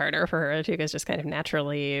is harder for her. Tuka's just kind of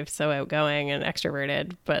naturally so outgoing and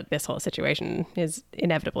extroverted, but this whole situation is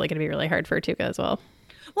inevitably going to be really hard for Tuka as well.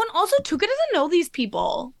 Well, and also Tuka doesn't know these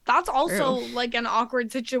people. That's also like an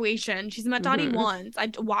awkward situation. She's met Dottie once.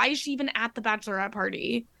 Why is she even at the bachelorette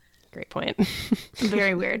party? Great point.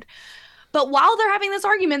 Very weird. But while they're having this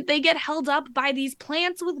argument, they get held up by these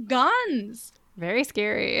plants with guns. Very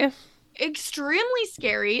scary. Extremely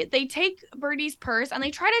scary. They take Birdie's purse and they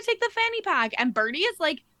try to take the fanny pack. And Birdie is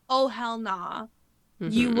like, oh, hell nah.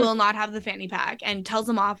 You will not have the fanny pack. And tells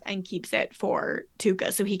him off and keeps it for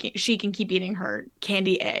Tuka so she can keep eating her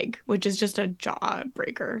candy egg, which is just a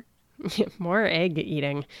jawbreaker. More egg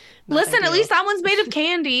eating. Listen, at least that one's made of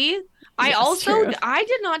candy. I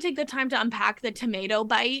did not take the time to unpack the tomato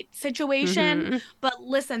bite situation, but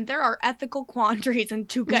listen, there are ethical quandaries in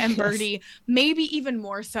Tuka and Birdie, maybe even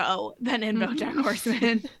more so than in BoJack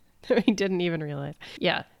Horseman. We didn't even realize.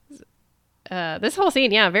 Yeah. This whole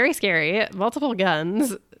scene, very scary. Multiple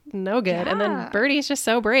guns. No good. Yeah. And then Birdie's just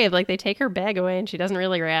so brave. Like, they take her bag away and she doesn't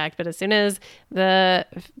really react. But as soon as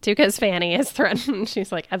Tuka's fanny is threatened,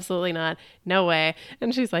 she's like, absolutely not. No way.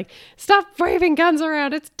 And she's like, stop waving guns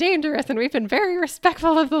around. It's dangerous. And we've been very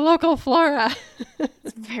respectful of the local flora.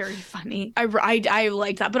 It's very funny. I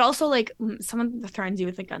like that. But also, like, someone threatens you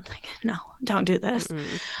with a gun. Like, no, don't do this.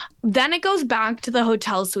 Then it goes back to the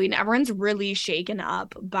hotel suite and everyone's really shaken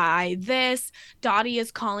up by this. Dottie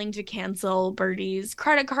is calling to cancel Birdie's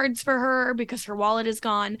credit cards for her because her wallet is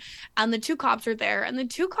gone. And the two cops are there. And the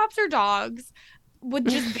two cops are dogs with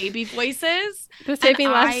just baby voices. This made me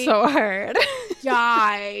laugh so hard.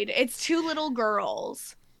 Died. It's two little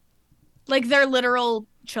girls. Like, they're literal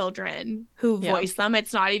children who Yeah. voice them.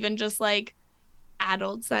 It's not even just like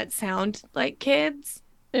adults that sound like kids.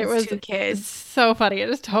 It It's was 2 kids. so funny. It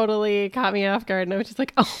just totally caught me off guard. And I was just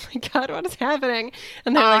like, oh my God, what is happening?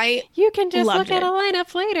 And they're like, you can just loved look at it. a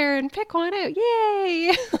lineup later and pick one out.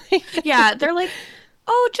 Yay. Yeah, they're like,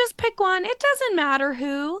 oh, just pick one. It doesn't matter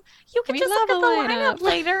who. You can We just look at love the a lineup lineup.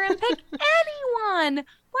 later and pick anyone.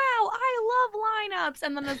 Wow, I love lineups.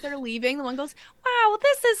 And then as they're leaving, the one goes, wow,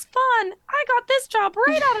 this is fun. I got this job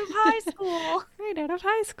right out of high school. Right out of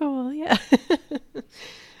high school. Yeah.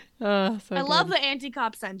 Oh, so I good. love the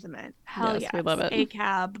anti-cop sentiment. Hell Yes, yes. we love it.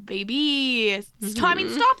 ACAB, baby. I mean,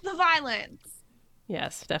 Mhm. stop the violence.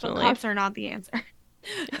 Yes, But definitely. cops are not the answer.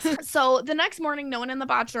 So the next morning, no one in the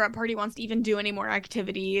bachelorette party wants to even do any more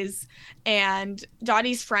activities. And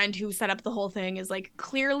Dottie's friend who set up the whole thing is like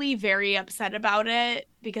clearly very upset about it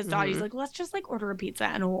because Dottie's like, let's just like order a pizza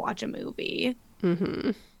and we'll watch a movie.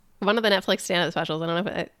 Mm-hmm. One of the Netflix stand-up specials, I don't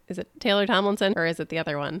know if is it Taylor Tomlinson or is it the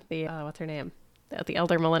other one? The what's her name? The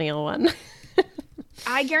elder millennial one.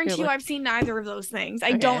 I guarantee you I've seen neither of those things. I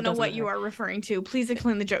Okay, don't it know doesn't what you matter. are referring to. Please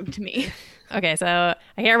explain the joke to me. Okay, so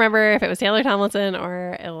I can't remember if it was Taylor Tomlinson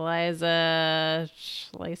or Eliza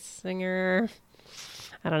Schlesinger.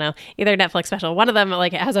 I don't know. Either Netflix special. One of them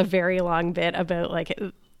like has a very long bit about like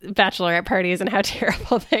bachelorette parties and how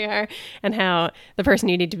terrible they are and how the person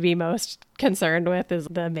you need to be most concerned with is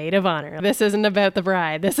the maid of honor. This isn't about the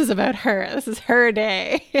bride. This is about her. This is her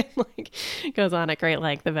day. And like goes on at great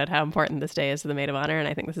length about how important this day is to the maid of honor. And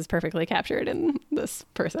I think this is perfectly captured in this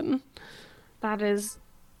person. That is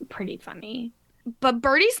pretty funny. But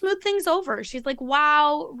Birdie smoothed things over. She's like,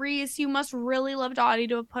 wow, Reese, you must really love Dottie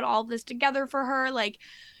to have put all this together for her. Like,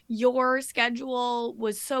 your schedule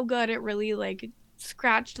was so good. It really, like,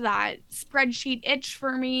 scratched that spreadsheet itch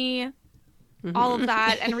for me. All of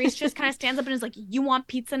that. And Reese just kind of stands up and is like, you want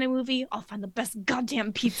pizza in a movie? I'll find the best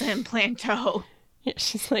goddamn pizza in Planto. Yeah,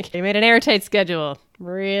 she's like, they made an airtight schedule.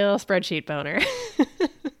 Real spreadsheet boner.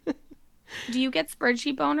 Do you get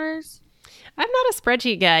spreadsheet boners? I'm not a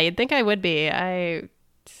spreadsheet guy. You'd think I would be.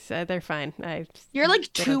 They're fine. You're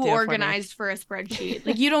like they don't too do it for me. organized for a spreadsheet.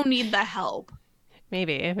 Like, you don't need the help.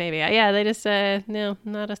 Maybe. Yeah, they just no,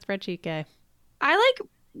 not a spreadsheet guy. I like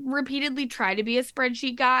repeatedly try to be a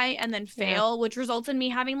spreadsheet guy and then fail, which results in me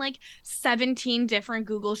having like 17 different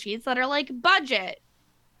Google Sheets that are like budget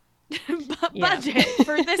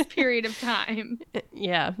for this period of time.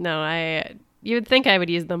 Yeah, no, you would think I would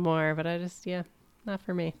use them more, but not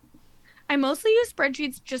for me. I mostly use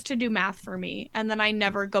spreadsheets just to do math for me, and then I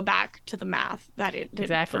never go back to the math that it did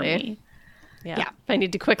for me. Yeah. Yeah. If I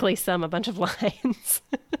need to quickly sum a bunch of lines.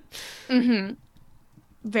 Mm-hmm.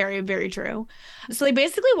 Very, very true. So they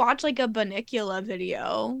basically watch like a Bunnicula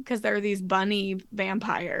video because there are these bunny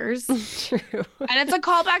vampires. True. And it's a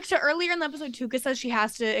callback to earlier in the episode. Tuca says she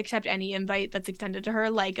has to accept any invite that's extended to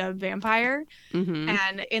her like a vampire. Mm-hmm.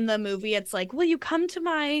 And in the movie, it's like, will you come to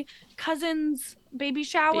my cousin's baby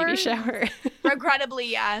shower? Baby shower.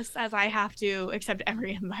 Regrettably, yes, as I have to accept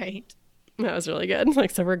every invite. That was really good.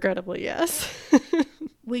 Like, so regrettably, yes.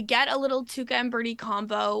 We get a little Tuca and Birdie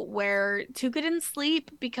combo where Tuca didn't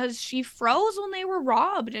sleep because she froze when they were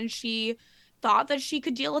robbed and she thought that she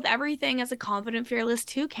could deal with everything as a confident, fearless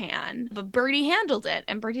toucan. But Birdie handled it.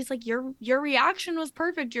 And Birdie's like, your reaction was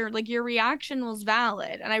perfect. Your reaction was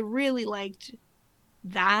valid. And I really liked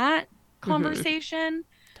that conversation.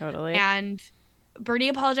 Totally. And Birdie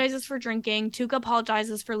apologizes for drinking. Tuca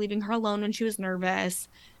apologizes for leaving her alone when she was nervous.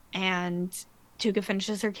 And Tuca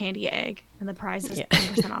finishes her candy egg, and the prize is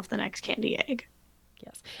 10% off the next candy egg.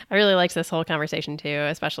 Yes. I really liked this whole conversation too,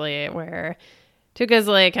 especially where Tuca's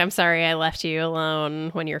like, I'm sorry I left you alone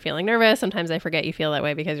when you were feeling nervous. Sometimes I forget you feel that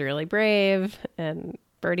way because you're really brave. And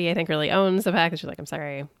Birdie, I think, really owns the fact that she's like, I'm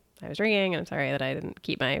sorry I was drinking, and I'm sorry that I didn't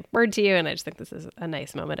keep my word to you. And I just think this is a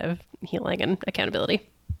nice moment of healing and accountability.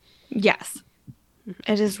 Yes,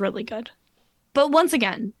 it is really good. But once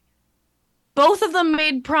again, both of them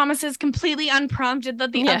made promises completely unprompted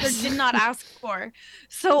that the other did not ask for.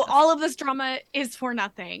 So all of this drama is for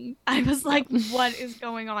nothing. I was like, what is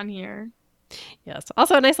going on here? Yes.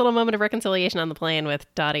 Also a nice little moment of reconciliation on the plane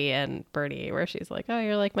with Dottie and Birdie where she's like, oh,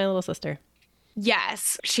 you're like my little sister.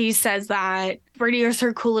 Yes. She says that Birdie is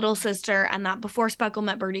her cool little sister and that before Speckle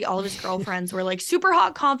met Birdie, all of his girlfriends were like super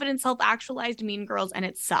hot, confident, self-actualized mean girls and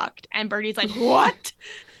it sucked. And Birdie's like, what?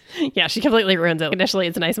 Yeah, she completely ruins it. Initially,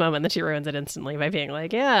 it's a nice moment that she ruins it instantly by being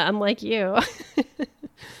like, yeah, unlike you.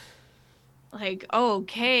 Like,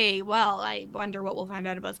 okay, well, I wonder what we'll find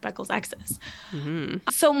out about Speckle's exes. Mm-hmm.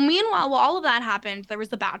 So meanwhile, while all of that happened, there was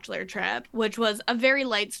the Bachelor trip, which was a very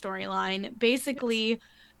light storyline. Basically,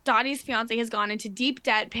 Dottie's fiance has gone into deep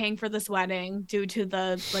debt paying for this wedding due to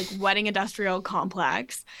the like wedding industrial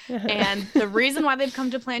complex. And the reason why they've come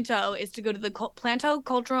to Planteau is to go to the Planteau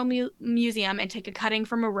Cultural Museum and take a cutting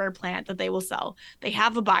from a rare plant that they will sell. They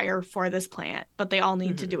have a buyer for this plant, but they all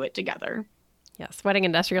need to do it together. Yes, wedding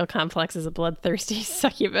industrial complex is a bloodthirsty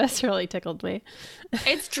succubus. Really tickled me.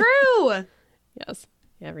 It's true. Yes,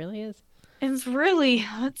 yeah, it really is. It's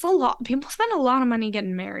a lot. People spend a lot of money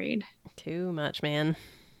getting married. Too much, man.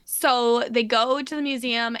 So they go to the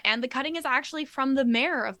museum, and the cutting is actually from the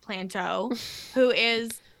mayor of Planteau, who is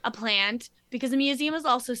a plant, because the museum is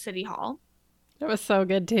also City Hall. That was so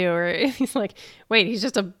good, too, where he's like, wait, he's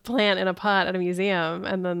just a plant in a pot at a museum.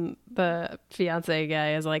 And then the fiance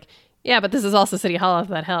guy is like, yeah, but this is also City Hall, if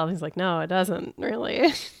that helps. He's like, no, it doesn't,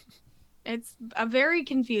 really. It's a very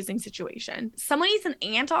confusing situation. Someone eats an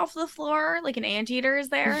ant off the floor, like an anteater is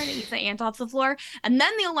there, and it eats an ant off the floor, and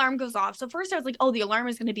then the alarm goes off. So first I was like, oh, the alarm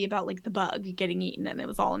is going to be about like the bug getting eaten, and it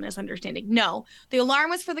was all a misunderstanding. No, the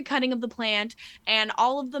alarm was for the cutting of the plant, and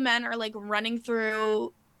all of the men are like running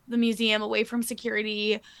through the museum away from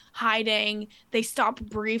security, hiding. They stop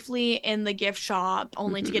briefly in the gift shop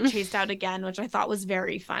only to get chased out again, which I thought was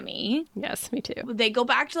very funny. Yes, me too. They go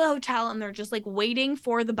back to the hotel and they're just like waiting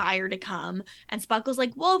for the buyer to come, and Speckle's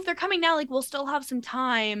like, well, if they're coming now, like we'll still have some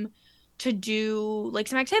time to do like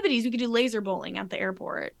some activities. We could do laser bowling at the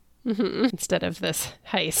airport instead of this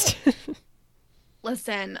heist.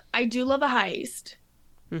 Listen, I do love a heist.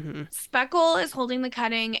 Speckle is holding the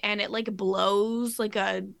cutting, and it like blows like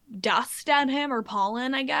a dust at him, or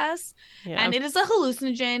pollen, I guess. Yeah. And it is a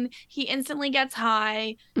hallucinogen. He instantly gets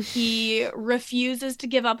high. He refuses to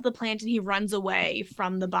give up the plant, and he runs away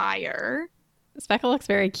from the buyer. Speckle looks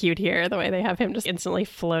very cute here, the way they have him just instantly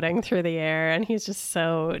floating through the air, and he's just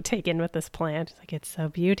so taken with this plant. He's like, it's so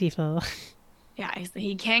beautiful. Yeah,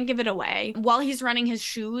 he can't give it away. While he's running, his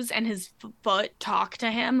shoes and his foot talk to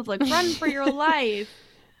him of like, run for your life.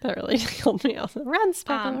 That really tickled me also. Run,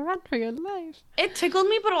 Speckle, run for your life. It tickled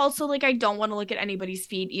me, but also, like, I don't want to look at anybody's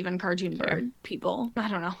feet, even cartoon bird people. I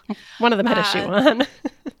don't know. One of them had a shoe on.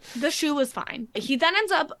 The shoe was fine. He then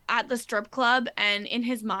ends up at the strip club, and in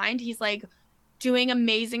his mind, he's, like, doing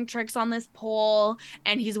amazing tricks on this pole,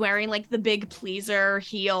 and he's wearing, like, the big pleaser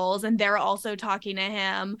heels, and they're also talking to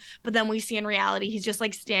him. But then we see in reality, he's just,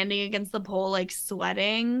 like, standing against the pole, like,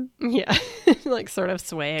 sweating. Yeah, like, sort of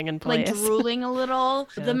swaying in place. Like, drooling a little.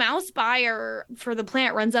 Yeah. The mouse buyer for the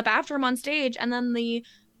plant runs up after him on stage, and then the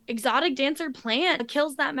exotic dancer plant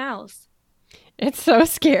kills that mouse. It's so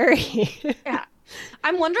scary. Yeah.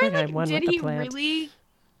 I'm wondering, like, did he really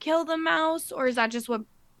kill the mouse, or is that just what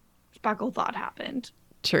Speckle thought happened?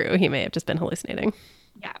 True, he may have just been hallucinating.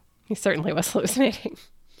 Yeah. He certainly was hallucinating.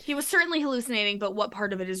 He was certainly hallucinating, but what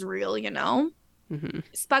part of it is real, you know?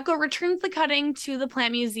 Speckle returns the cutting to the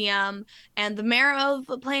plant museum, and the mayor of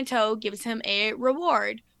Planteau gives him a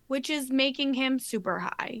reward, which is making him super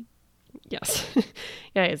high. Yes.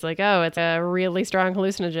 Yeah, he's like, oh, it's a really strong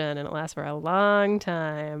hallucinogen, and it lasts for a long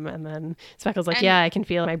time. And then Speckle's like, yeah, I can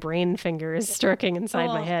feel my brain fingers stroking inside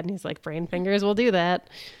my head. And he's like, brain fingers will do that.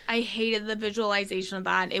 I hated the visualization of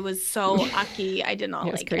that. It was so ucky. I did not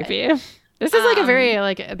like it. It was creepy. This is like a very,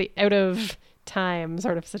 like, the out of time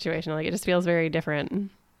sort of situation. Like, it just feels very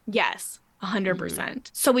different. Yes,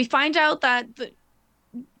 100%. So we find out that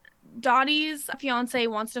Dottie's fiance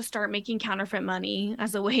wants to start making counterfeit money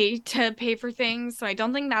as a way to pay for things, so I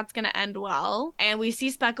don't think that's going to end well. And we see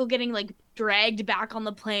Speckle getting, like, dragged back on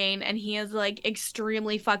the plane, and he is, like,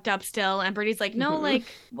 extremely fucked up still. And Birdie's like, no, like,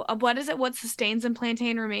 what is it? What sustains in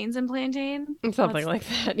plantain remains in plantain? Something like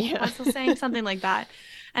that, yeah. What's the saying? Something like that.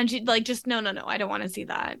 And she like, just no, I don't want to see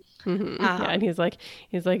that. Yeah, and he's like,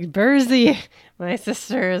 Burzy, my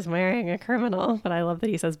sister is marrying a criminal. But I love that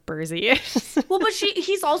he says Burzy. Well, but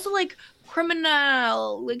he's also like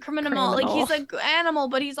criminal. Like he's like animal,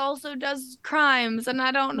 but he's also does crimes, and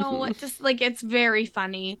I don't know what. Just like, it's very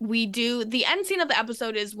funny. The end scene of the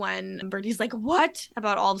episode is when Birdie's like, what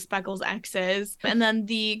about all of Speckle's exes? And then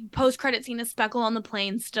the post-credit scene is Speckle on the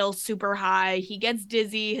plane, still super high. He gets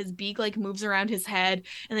dizzy, his beak like moves around his head,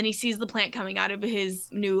 and then he sees the plant coming out of his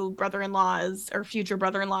new brother-in-law's or future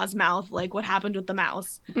brother-in-law's mouth. Like, what happened with the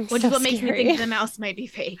mouse? Which is what makes me think the mouse might be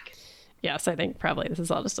fake. Yes, I think probably this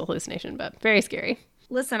is all just a hallucination, but very scary.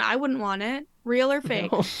 Listen, I wouldn't want it. Real or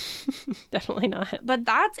fake? No, definitely not. But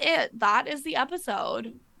that's it. That is the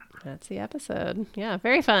episode. That's the episode. Yeah,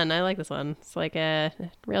 very fun. I like this one. It's like a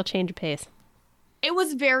real change of pace. It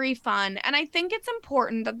was very fun. And I think it's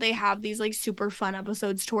important that they have these like super fun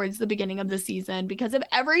episodes towards the beginning of the season, because if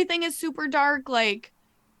everything is super dark, like,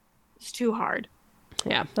 it's too hard.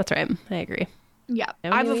 Yeah, that's right. I agree. Yeah.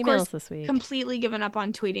 No I've, new of course, emails this week. completely given up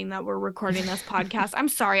on tweeting that we're recording this podcast. I'm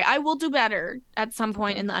sorry. I will do better at some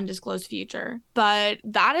point in the undisclosed future. But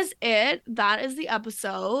that is it. That is the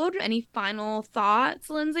episode. Any final thoughts,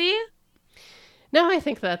 Lindsay? No, I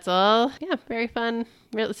think that's all. Yeah, very fun.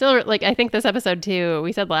 Still, like, I think this episode too,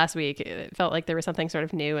 we said last week, it felt like there was something sort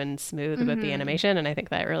of new and smooth about the animation. And I think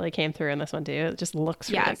that really came through in this one too. It just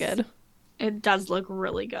looks really good. It does look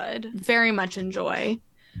really good. Very much enjoy.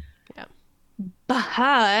 Yeah.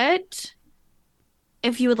 But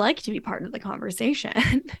if you would like to be part of the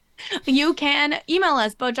conversation, you can email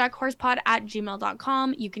us,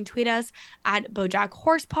 bojackhorsepod@gmail.com. You can tweet us at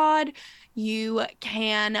bojackhorsepod. You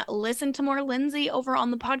can listen to more Lindsay over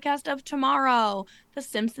on the podcast of tomorrow, The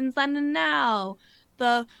Simpsons Then and Now,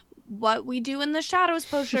 the What We Do in the Shadows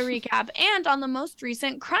post-show recap, and on the most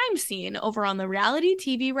recent crime scene over on the Reality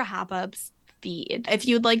TV Wrap-Ups feed. If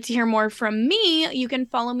you'd like to hear more from me, you can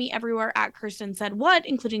follow me everywhere at Kirsten Said What,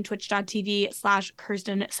 including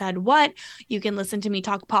twitch.tv/Kirsten Said What. You can listen to me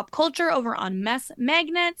talk pop culture over on Mess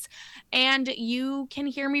Magnets, and you can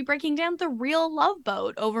hear me breaking down The Real Love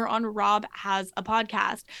Boat over on Rob Has a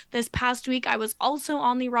Podcast. This past week, I was also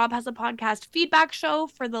on the Rob Has a Podcast feedback show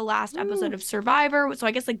for the last episode of Survivor. So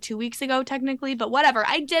I guess like 2 weeks ago, technically, but whatever.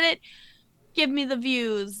 I did it. Give me the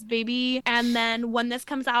views, baby. And then when this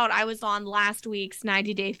comes out, I was on last week's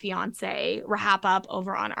 90 Day Fiancé wrap up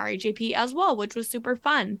over on RHAP as well, which was super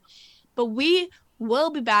fun. But we will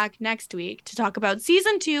be back next week to talk about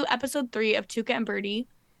season 2, episode 3 of Tuca and Birdie,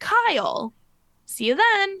 Kyle. See you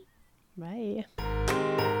then. Bye.